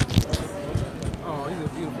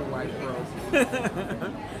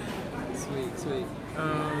 tomorrow. Sweet.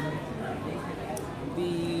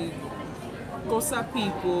 The Kosa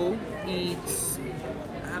people eat,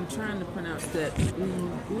 I'm trying to pronounce that,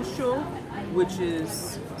 usho, which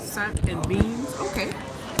is sap and beans. Okay.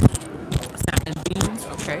 Sap and beans.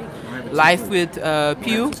 Okay. Life with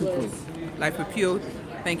Pew. Life with Pew.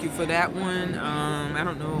 Thank you for that one. I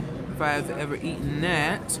don't know if I've ever eaten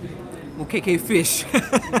that. Mukeke fish.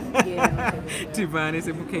 Divine is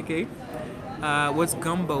a mukeke. What's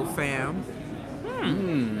gumbo, fam?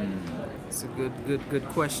 It's a good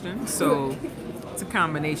question. So it's a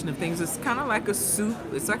combination of things. It's kind of like a soup.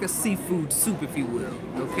 It's like a seafood soup, if you will.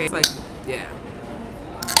 Okay. It's like, yeah.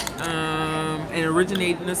 And it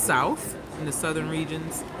originated in the South, in the southern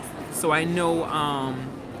regions. So I know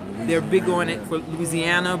they're big on it for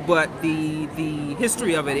Louisiana, but the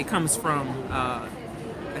history of it comes from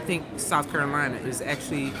I think South Carolina is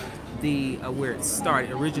actually the where it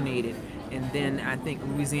started, originated, and then I think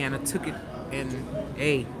Louisiana took it and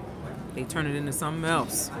they turned it into something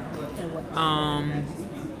else.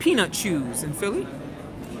 Peanut chews in Philly.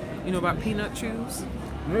 You know about peanut chews?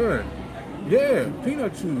 Yeah,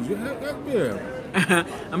 peanut chews. Yeah.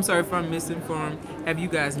 I'm sorry if I'm misinformed. Have you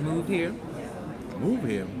guys moved here? Move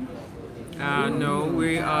here. No,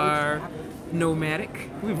 we are nomadic.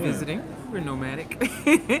 We're visiting. We're nomadic.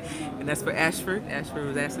 And that's for Ashford. Ashford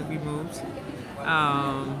was asking if we moved.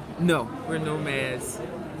 No, we're nomads.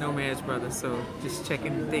 Nomads, brother. So just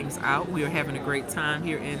checking things out. We are having a great time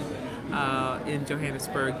here in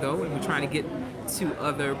Johannesburg, though, and we're trying to get to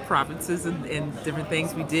other provinces and different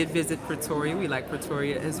things. We did visit Pretoria. We like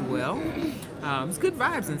Pretoria as well. It's good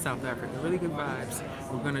vibes in South Africa, really good vibes.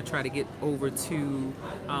 We're going to try to get over to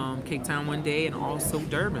Cape Town one day and also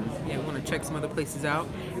Durban. Yeah, we want to check some other places out.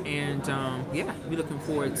 And yeah, we're looking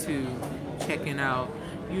forward to checking out,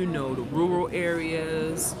 you know, the rural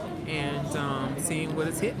areas and seeing what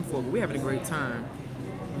it's hitting for. But we're having a great time.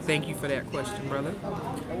 Thank you for that question, brother.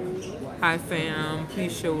 Hi, fam.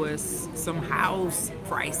 Please show us some house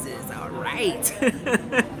prices. All right.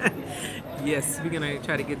 Yes, we're going to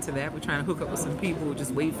try to get to that. We're trying to hook up with some people. Just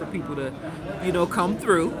wait for people to, you know, come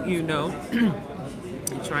through, you know.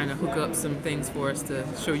 We're trying to hook up some things for us to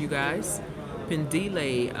show you guys.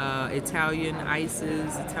 Pendile, Italian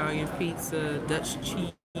ices, Italian pizza, Dutch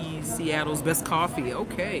cheese, Seattle's best coffee.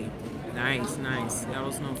 Okay. Nice.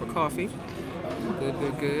 Seattle's known for coffee.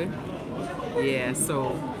 Good. Yeah,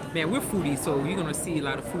 so man, we're foodies, so you're gonna see a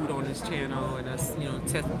lot of food on this channel and us, you know,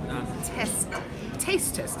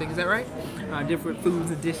 taste testing. Is that right? Different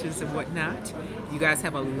foods and dishes and whatnot. You guys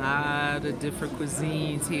have a lot of different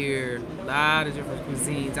cuisines here.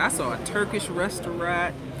 I saw a Turkish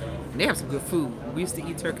restaurant. They have some good food. We used to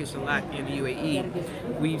eat Turkish a lot in the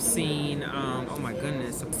UAE. We've seen, oh my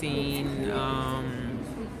goodness, I've seen,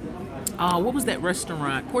 what was that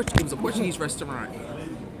restaurant? It was a Portuguese restaurant.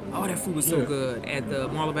 Oh, that food was so good at the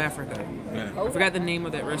Mall of Africa. Yeah. I forgot the name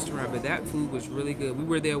of that restaurant, but that food was really good. We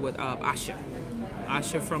were there with Asha.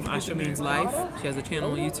 Asha from Asha Means Life. She has a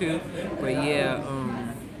channel on YouTube. But yeah,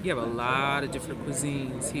 you have a lot of different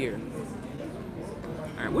cuisines here.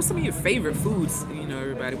 All right, what's some of your favorite foods? You know,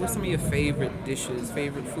 everybody, what's some of your favorite dishes,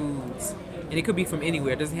 favorite foods? And it could be from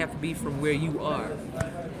anywhere. It doesn't have to be from where you are.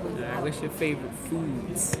 All right, what's your favorite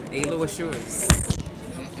foods? Ayla, what's yours?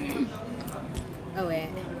 Oh, yeah.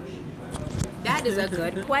 That is a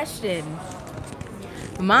good question.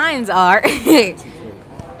 Mine's are...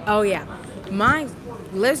 oh, yeah.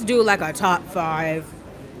 Let's do like a top 5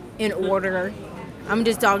 in order. I'm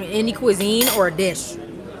just talking any cuisine or dish.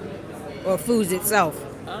 Or foods itself.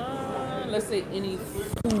 Let's say any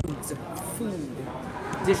foods. Food.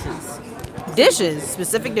 Dishes.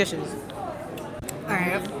 Specific dishes.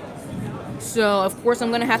 Alright. So, of course, I'm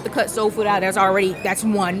going to have to cut soul food out. That's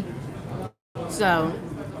one. So,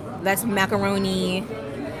 that's macaroni,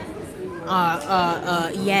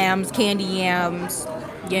 yams, candy yams,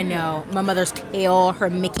 you know, my mother's kale,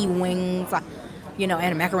 her Mickey wings, you know,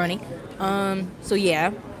 and a macaroni. So,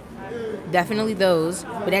 yeah. Definitely those,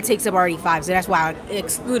 but that takes up already 5, so that's why I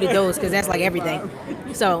excluded those, because that's like everything.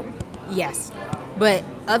 So, yes. But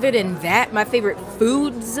other than that, my favorite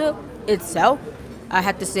foods itself, I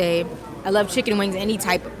have to say, I love chicken wings, any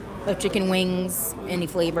type of chicken wings, any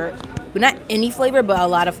flavor. But not any flavor, but a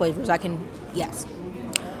lot of flavors. Yes.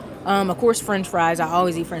 Of course, French fries. I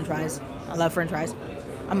always eat French fries. I love French fries.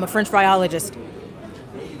 I'm a French fryologist.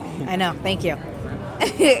 I know, thank you.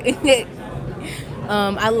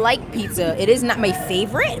 I like pizza. It is not my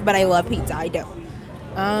favorite, but I love pizza. I do.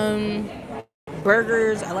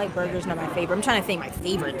 Burgers. I like burgers, not my favorite. I'm trying to think my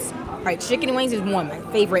favorites. All right, chicken wings is one. My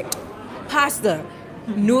favorite. Pasta.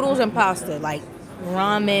 Noodles and pasta. Like,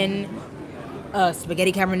 ramen,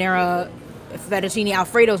 spaghetti carbonara, fettuccine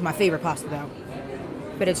alfredo is my favorite pasta though.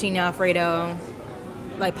 Fettuccine alfredo,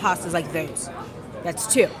 like pastas like those. That's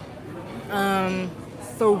 2.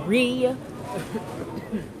 3.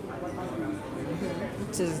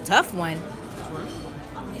 This is a tough one.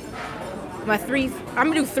 My 3, I'm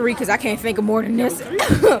gonna do 3 because I can't think of more than this.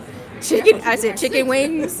 Chicken. I said chicken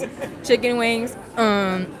wings. Chicken wings.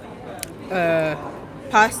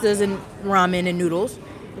 Pastas and ramen and noodles,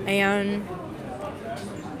 and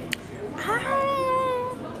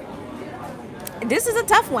this is a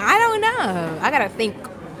tough one. I don't know. I gotta think.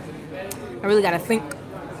 I really gotta think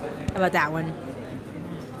about that one.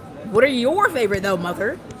 What are your favorite though,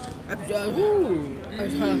 mother? All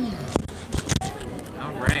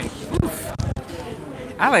right. Oof.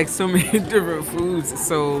 I like so many different foods.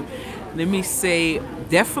 So let me say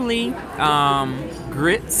definitely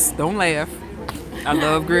grits. Don't laugh. I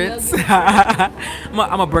love grits.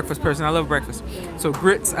 I'm a breakfast person. I love breakfast. So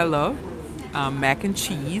grits I love. Mac and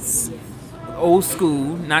cheese. Old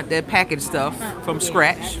school, not that packaged stuff from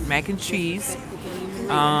scratch. Mac and cheese.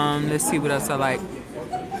 Let's see what else I like.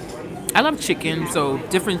 I love chicken, so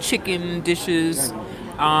different chicken dishes.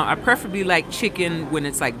 I preferably like chicken when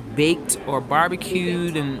it's like baked or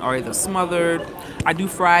barbecued and or either smothered. I do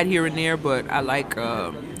fried here and there, but I like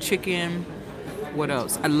chicken. What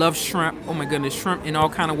else? I love shrimp. Oh my goodness, shrimp in all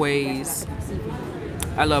kind of ways.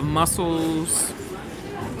 I love mussels.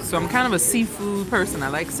 So I'm kind of a seafood person. I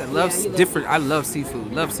love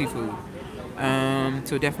seafood. Love seafood.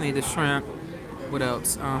 So definitely the shrimp. What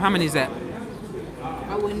else? How many is that?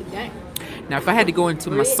 I wouldn't. Now, if I had to go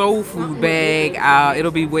into my soul food bag,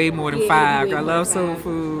 it'll be way more than 5. I love soul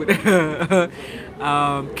food.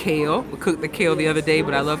 Kale. We cooked the kale the other day,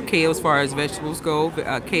 but I love kale as far as vegetables go.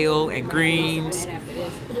 Kale and greens.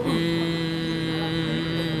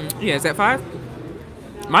 Yeah, is that 5?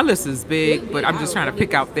 My list is big, but I'm just trying to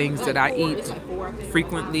pick out things that I eat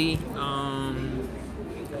frequently. I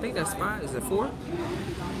think that's 5. Is it 4?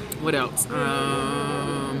 What else?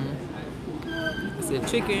 I said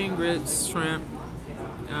chicken, grits, shrimp,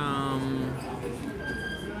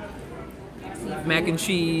 mac and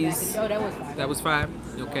cheese. That was 5.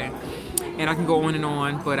 Okay. And I can go on and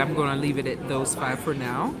on, but I'm going to leave it at those 5 for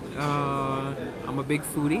now. I'm a big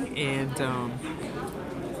foodie, and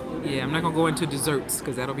yeah, I'm not going to go into desserts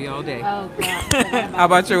because that'll be all day. Oh, God. How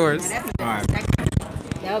about yours? All right.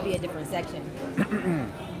 That would be a different section.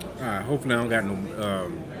 All right. Hopefully, I don't got no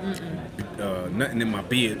nothing in my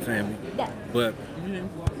beard, family. But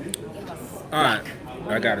all right,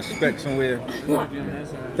 I got a speck somewhere.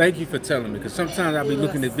 Thank you for telling me, because sometimes I'll be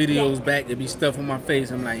looking at videos back, there be stuff on my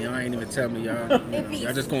face. I'm like, y'all ain't even tell me, y'all.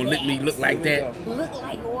 Y'all just gonna let me look like that. Look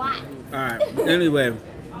like what? All right. Anyway,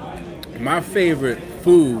 my favorite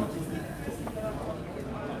food.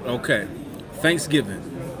 Okay, Thanksgiving.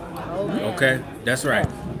 Okay, that's right.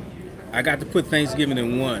 I got to put Thanksgiving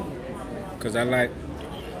in one, because I like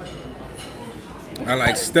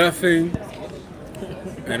stuffing,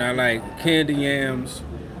 and I like candy yams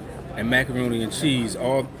and macaroni and cheese.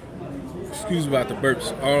 All, excuse me about the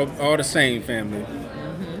burps, all the same, family.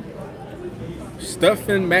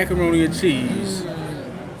 Stuffing, macaroni and cheese,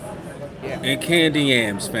 and candy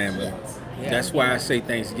yams, family. That's why I say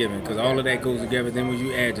Thanksgiving, because all of that goes together. Then when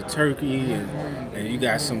you add the turkey and you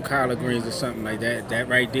got some collard greens or something like that, that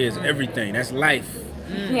right there is everything. That's life.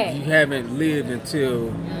 You haven't lived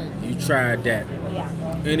until you tried that.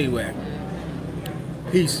 Anyway,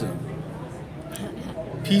 pizza.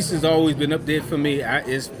 Pizza's always been up there for me.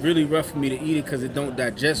 It's really rough for me to eat it because it don't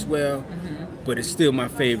digest well, but it's still my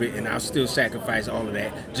favorite, and I'll still sacrifice all of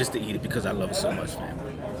that just to eat it because I love it so much,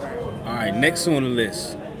 family. All right, next on the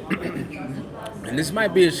list. And this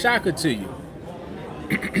might be a shocker to you.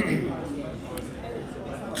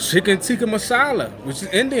 Chicken tikka masala, which is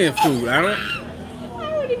Indian food.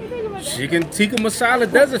 Chicken tikka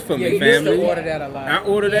masala does it for me, family. You used to order that a lot. I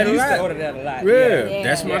order that a lot. You used to order that a lot. Yeah,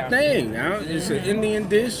 that's my thing. It's an Indian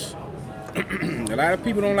dish. A lot of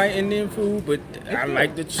people don't like Indian food, but I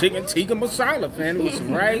like the chicken tikka masala, family, with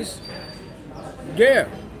some rice. Yeah.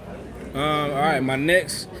 All right, my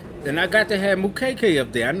next. And I got to have mukeke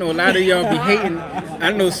up there. I know a lot of y'all be hating.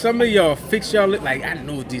 I know some of y'all fix y'all look like, I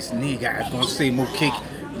know this nigga is gonna say mukeke.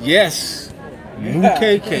 Yes,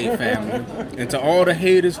 mukeke, family. And to all the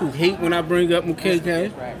haters who hate when I bring up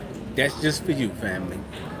mukeke, that's just for you, family.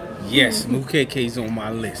 Yes, mukeke's on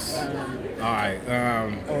my list. All right.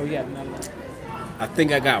 I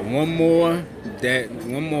think I got one more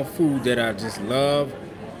food that I just love,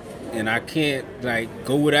 and I can't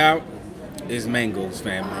go without. Is mangoes,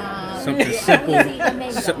 family. Something simple,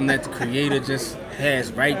 something that the creator just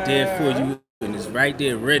has right there for you. and it's right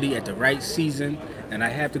there ready at the right season. And I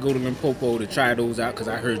have to go to Limpopo to try those out because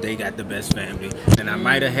I heard they got the best family. And I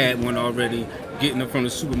might have had one already getting them from the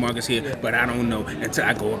supermarkets here, but I don't know until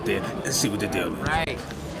I go up there and see what the deal is. Right.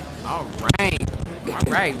 All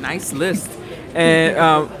right. Nice list. And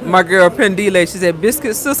my girl Pendile, she said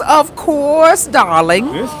biscuits, sis. Of course, darling.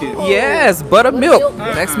 Biscuits? Yes, buttermilk.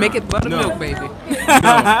 Let's make it buttermilk, baby. No.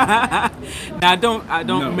 Now I don't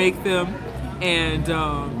No. make them, and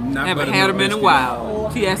Not haven't buttermilk had them in a biscuits.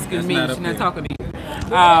 while. She asking That's me. not She's up not there. talking to you.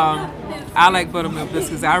 I like buttermilk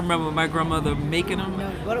biscuits. I remember my grandmother making them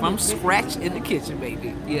from scratch in the kitchen,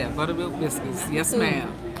 baby. Yeah, buttermilk biscuits. Yes,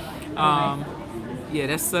 ma'am. Yeah,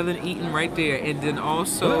 that's Southern eating right there. And then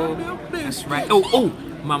also, that's right. Oh,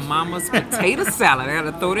 my mama's potato salad. I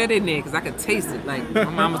gotta throw that in there because I can taste it. Like my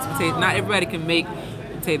mama's potato. Not everybody can make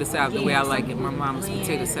potato salad the way I like it. My mama's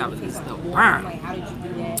potato salad is the bomb.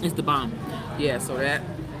 It's the bomb. Yeah, so that.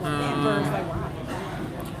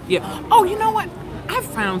 Yeah. Oh, you know what? I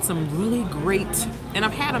found some really great, and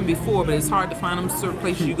I've had them before, but it's hard to find them certain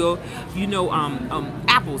places you go. You know,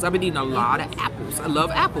 apples. I've been eating a lot of apples. I love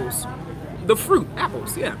apples. The fruit,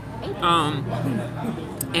 apples, yeah.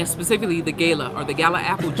 And specifically the Gala, or the Gala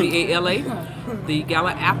apple, Gala. The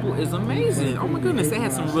Gala apple is amazing. Oh my goodness, they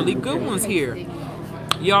had some really good ones here.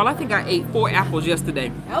 Y'all, I think I ate 4 apples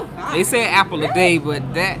yesterday. Oh, God. They say apple a day, but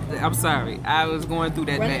I'm sorry. I was going through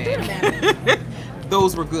that bad.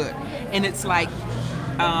 Those were good. And it's like,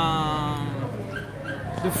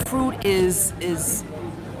 the fruit is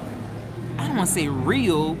I don't want to say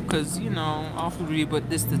real, because you know, all food real, but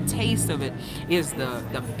this, the taste of it is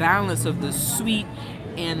the balance of the sweet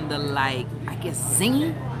and the, like, I guess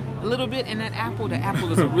zingy a little bit in that apple. The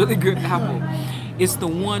apple is a really good apple. It's the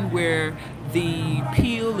one where the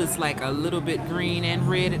peel is like a little bit green and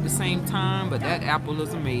red at the same time, but that apple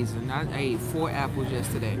is amazing. I ate 4 apples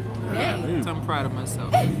yesterday. So I'm proud of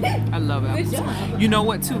myself. I love apples. You know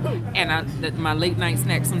what too? And my late night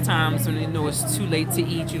snack sometimes when you know it's too late to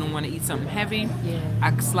eat, you don't want to eat something heavy.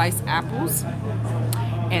 I slice apples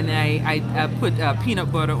and I put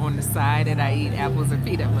peanut butter on the side, and I eat apples and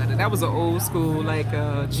peanut butter. That was an old school, like,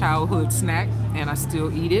 childhood snack, and I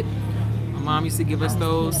still eat it. My mom used to give us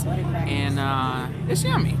those, and it's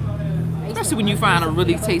yummy, especially when you find a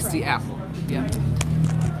really tasty apple. Yeah.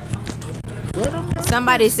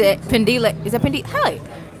 Somebody said Pendila. Is that Pendila? Hi.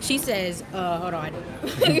 She says, hold on.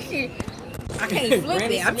 I can't flip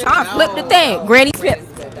it. I'm trying to flip the thing. Granny Smith.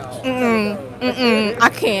 I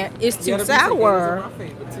can't. It's too sour.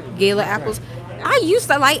 Gala apples. I used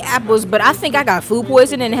to like apples, but I think I got food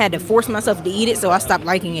poisoning and had to force myself to eat it, so I stopped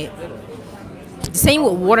liking it. The same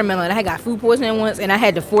with watermelon. I got food poisoning once, and I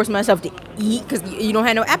had to force myself to eat because you don't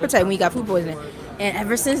have no appetite when you got food poisoning. And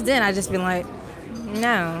ever since then, I just been like,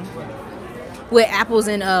 no. With apples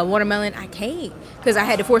and watermelon, I can't, because I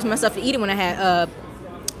had to force myself to eat it when I had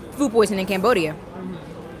food poisoning in Cambodia.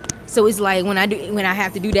 So it's like when I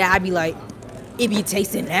have to do that, I be like, it be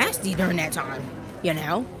tasting nasty during that time, you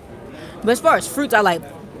know. But as far as fruits, I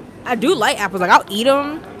do like apples. Like, I'll eat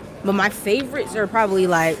them, but my favorites are probably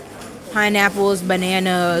like pineapples,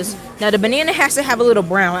 bananas. Now the banana has to have a little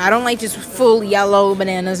brown. I don't like just full yellow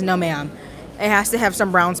bananas. No, ma'am. It has to have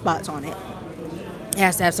some brown spots on it. It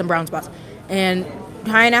has to have some brown spots. And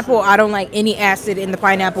pineapple, I don't like any acid in the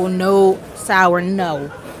pineapple. No sour,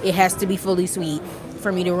 no. It has to be fully sweet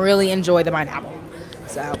for me to really enjoy the pineapple.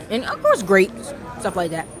 So, and of course grapes, stuff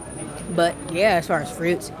like that. But yeah, as far as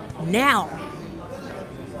fruits. Now,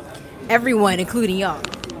 everyone, including y'all,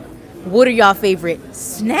 what are y'all favorite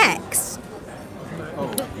snacks?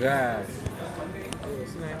 Oh, God.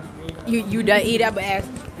 You done eat up ass?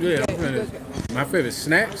 Yeah, I'm finished. My favorite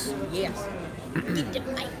snacks? Yes.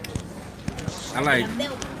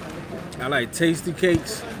 I like tasty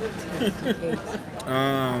cakes.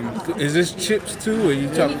 Is this chips too, or you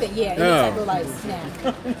talking? Yeah, any type of like snack.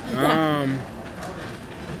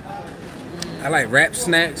 I like wrap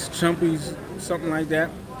snacks, chumpies, something like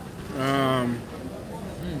that.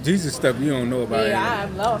 These are stuff you don't know about. Yeah, I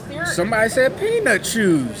love syrup. Somebody said peanut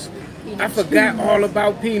chews. I forgot all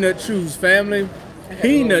about peanut chews, family.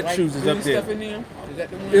 Peanut chews is up there.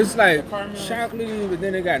 It's like chocolatey, but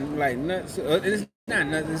then they got like nuts. It's not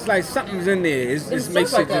nuts. It's like something's in there. It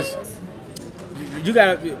makes it just. You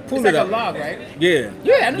gotta pull it up. It's like a log, right? Yeah.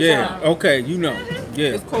 Yeah, I know. Yeah. Okay, you know. Yeah.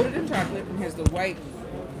 It's coated in chocolate and has the white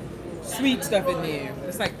sweet stuff in there.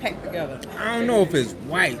 It's like packed together. I don't know if it's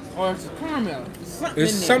white. Or it's caramel.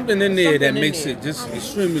 There's something in there that makes it just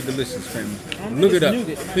extremely delicious, family. Look it up.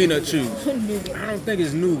 Nougat. Peanut chews. I don't think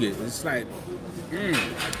it's nougat. It's like,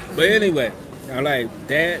 But anyway, I like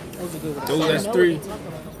that. Those are 3.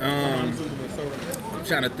 I'm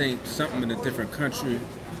trying to think something in a different country.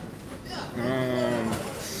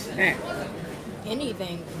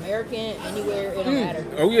 Anything, American, anywhere, it don't matter.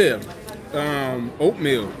 Oh yeah,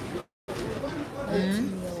 oatmeal.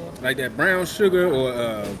 Like that brown sugar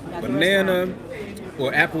or banana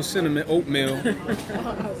or apple cinnamon oatmeal.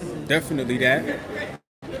 Definitely that.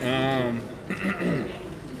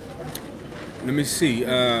 Let me see.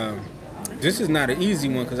 This is not an easy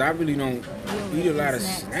one because I really don't eat a lot of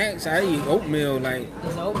snacks. I eat oatmeal like.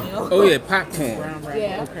 It's oatmeal. Oh yeah, popcorn.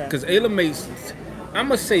 Yeah. Because Ayla makes. I'm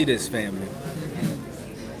gonna say this, family.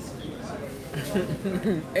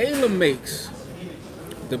 Ayla makes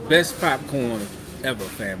the best popcorn ever,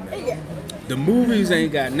 family. The movies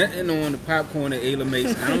ain't got nothing on the popcorn that Ayla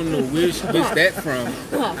makes. I don't know where she gets that from.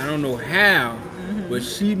 I don't know how, but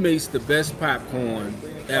she makes the best popcorn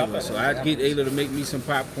ever. So I get Ayla to make me some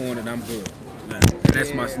popcorn and I'm good. And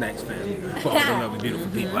that's my snacks, family. For all the lovely, beautiful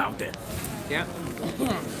people out there. Yeah.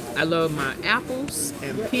 I love my apples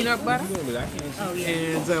and peanut butter. Oh, yeah.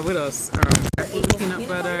 And what else? Apples and peanut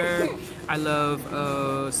butter. I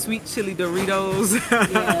love sweet chili Doritos.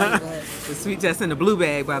 Yeah, The sweet, that's in the blue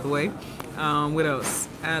bag, by the way. What else?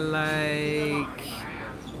 I like.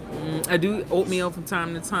 I do oatmeal from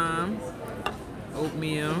time to time.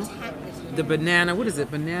 Oatmeal. The banana. What is it?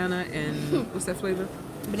 Banana and what's that flavor?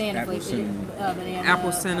 Banana Apple flavor. cinnamon. Banana.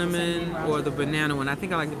 Apple cinnamon or the banana one. I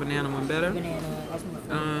think I like the banana one better. Banana. That's my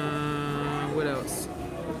favorite. What else?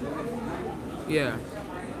 Yeah.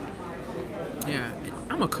 Yeah.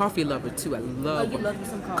 I'm a coffee lover too. I love, you love me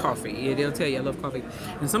some coffee. Yeah, they'll tell you I love coffee.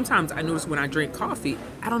 And sometimes I notice when I drink coffee,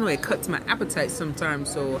 I don't know, it cuts my appetite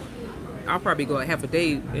sometimes. So I'll probably go a half a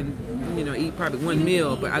day and eat probably one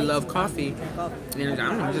meal. But I love coffee, and I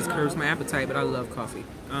don't know, it just curbs my appetite. But I love coffee.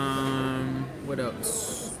 What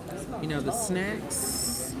else? The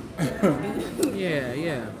snacks.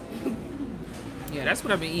 Yeah. That's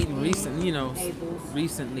what I've been eating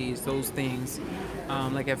recently is those things.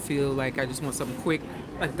 Like I feel like I just want something quick,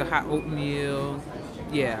 like the hot oatmeal.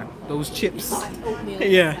 Yeah, those chips. Oatmeal.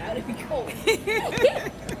 Yeah. That'd be cool.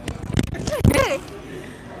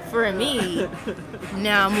 For me,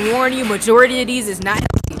 now I'm warning you, majority of these is not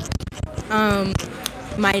healthy.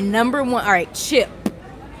 My number one, all right, chip.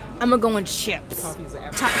 I'm gonna go on chips.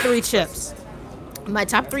 Top 3 chips. My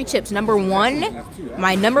top 3 chips. Number 1,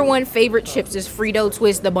 my number 1 favorite chips is Frito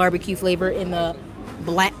Twist, the barbecue flavor in the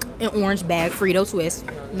black and orange bag. Frito Twist,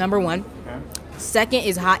 number 1. Second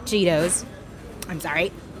is hot Cheetos. I'm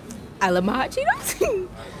sorry, I love my hot Cheetos.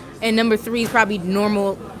 And number 3 is probably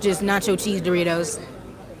normal, just nacho cheese Doritos.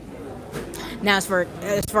 Now as far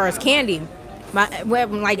as candy,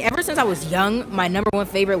 ever since I was young, my number 1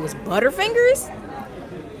 favorite was Butterfingers.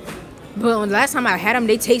 But the last time I had them,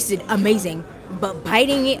 they tasted amazing. But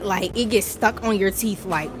biting it, it gets stuck on your teeth,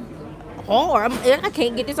 I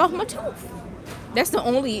can't get this off my tooth. That's the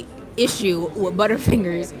only issue with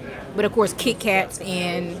Butterfingers. But of course, Kit Kats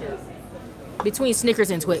and between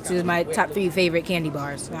Snickers and Twix is my top 3 favorite candy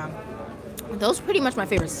bars. Those are pretty much my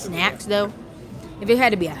favorite snacks, though. If it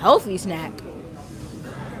had to be a healthy snack,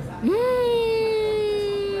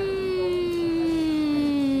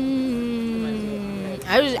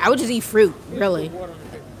 I would just eat fruit, really.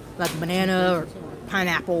 Like banana or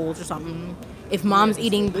pineapples or something. If mom's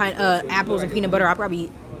eating apples and peanut butter, I'll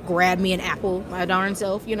probably grab me an apple my darn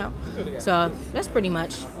self, So that's pretty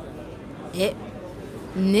much it.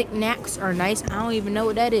 Knickknacks are nice. I don't even know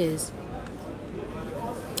what that is.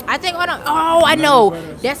 I think I know.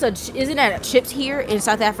 Isn't that chips here in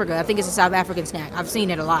South Africa? I think it's a South African snack. I've seen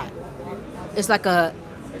it a lot. It's like a.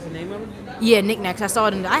 What's the name of it? Yeah, knickknacks. I saw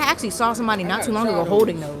it. I actually saw somebody not too long ago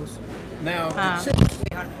holding those. Now, the chips,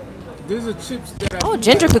 these are chips that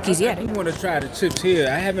ginger cookies. Yeah. We want to try the chips here.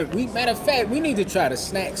 Matter of fact, we need to try the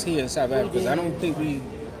snacks here in South Africa because I don't think we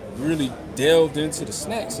really delved into the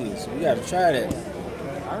snacks here. So we got to try that.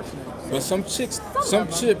 But some chips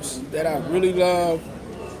that I really love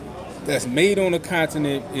that's made on the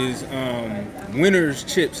continent is Winners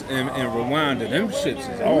chips in Rwanda. Them chips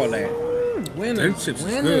is all that. Winners. Them chips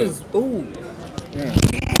is good. Ooh. Yeah.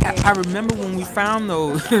 I remember when we found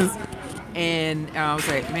those, and I was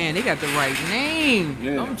like, man, they got the right name.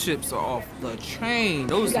 Yeah. Them chips are off the chain.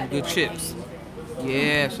 Those are good chips.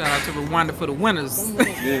 Yeah, shout out to Rwanda for the winners.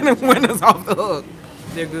 The winners off the hook.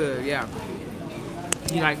 They're good, yeah.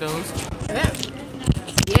 You like those?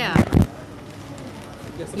 Yeah.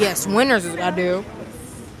 Yes, Winners I do.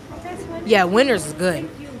 Yeah, Winners is good.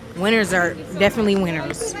 Winners are definitely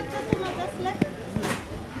winners.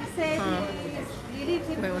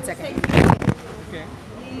 Wait 1 second. Okay.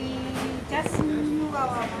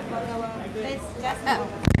 Oh,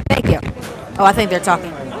 thank you. Oh, I think they're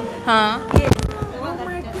talking. Huh?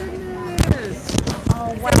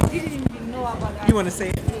 You want to say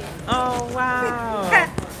it? Oh, wow.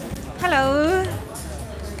 Hello.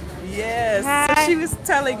 Yes. Hi. So she was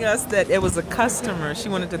telling us that it was a customer. She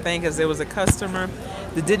wanted to thank us. There was a customer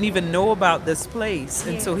that didn't even know about this place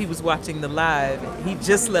until he was watching the live. He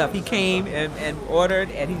just left. He came and ordered,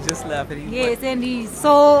 and he just left. And he Yes, and he's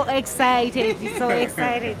so excited. He's so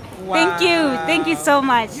excited. Thank you. Thank you so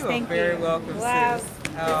much. You Thank are very you. welcome, Wow. sis. This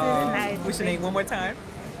is nice. What's your name one more time?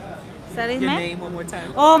 Sorry, Your ma'am? name one more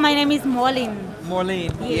time. Oh, my name is Maureen.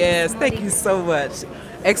 Maureen. Yes, Yes, thank Maureen. you so much.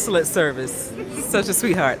 Excellent service. Such a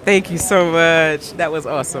sweetheart. Thank you so much. That was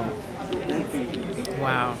awesome.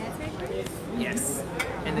 Wow. Yes.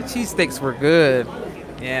 And the cheesesteaks were good.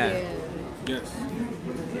 Yeah. Yes.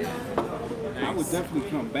 I would definitely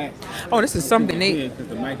come back. Oh, this is something they. Because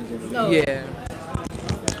the mic is over there.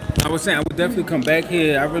 Yeah. I was saying I would definitely come back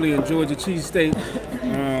here. I really enjoyed the cheesesteak.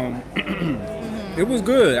 It was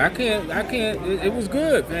good. It was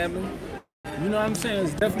good, family. You know what I'm saying?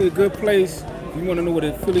 It's definitely a good place. If you want to know what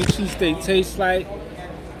a Philly cheesesteak tastes like,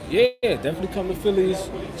 yeah, definitely come to Philly's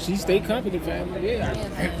Cheesesteak Company, family. Yeah.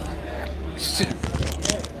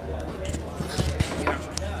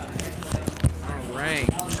 All right.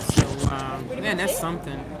 So, man, that's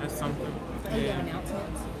something. That's something. Yeah.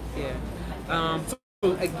 Yeah.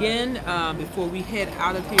 So again, before we head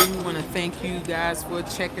out of here, we want to thank you guys for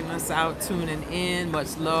checking us out, tuning in.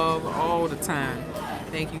 Much love all the time.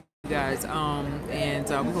 Thank you guys. And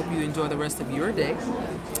we hope you enjoy the rest of your day.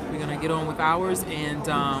 We're gonna get on with ours, and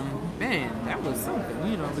man, that was something.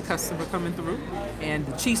 You know, the customer coming through, and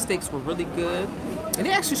the cheesesteaks were really good, and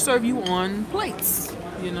they actually serve you on plates.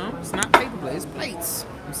 You know, it's not paper plates, it's plates,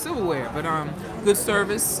 and silverware. But good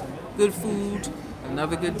service, good food.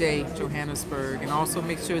 Another good day, Johannesburg. And also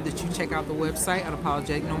make sure that you check out the website,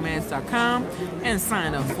 unapologeticnomads.com, and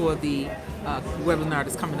sign up for the webinar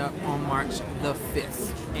that's coming up on March the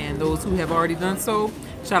 5th. And those who have already done so,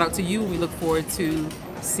 shout out to you. We look forward to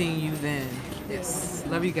seeing you then. Yes.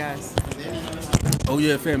 Love you guys. Oh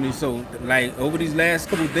yeah, family. So like over these last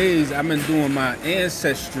couple of days, I've been doing my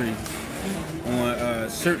ancestry on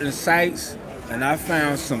certain sites, and I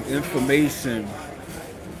found some information.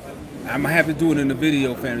 I'm gonna have to do it in the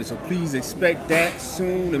video, family, so please expect that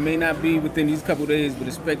soon. It may not be within these couple days, but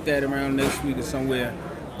expect that around next week or somewhere.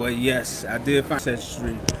 But yes, I did find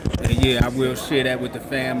ancestry, and yeah, I will share that with the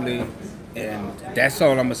family. And that's all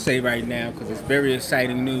I'm gonna say right now, because it's very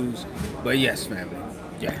exciting news. But yes, family,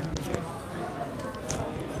 yeah.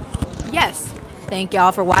 Yes. Thank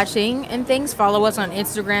y'all for watching, and thanks. Follow us on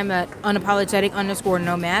Instagram at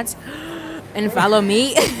unapologetic_nomads. And follow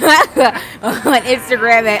me on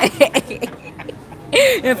Instagram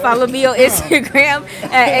and follow me on Instagram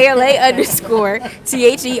at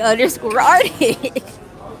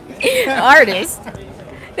ALA_THE_artist.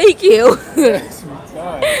 Thank you.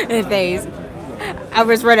 And thanks. I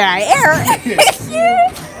was running out of air.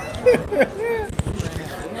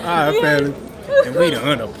 All right, family. And we the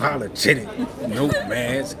unapologetic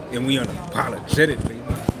nomads, and we unapologetically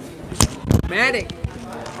Nomadic.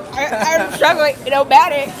 I'm struggling. It don't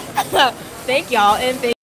matter. Thank y'all, and thank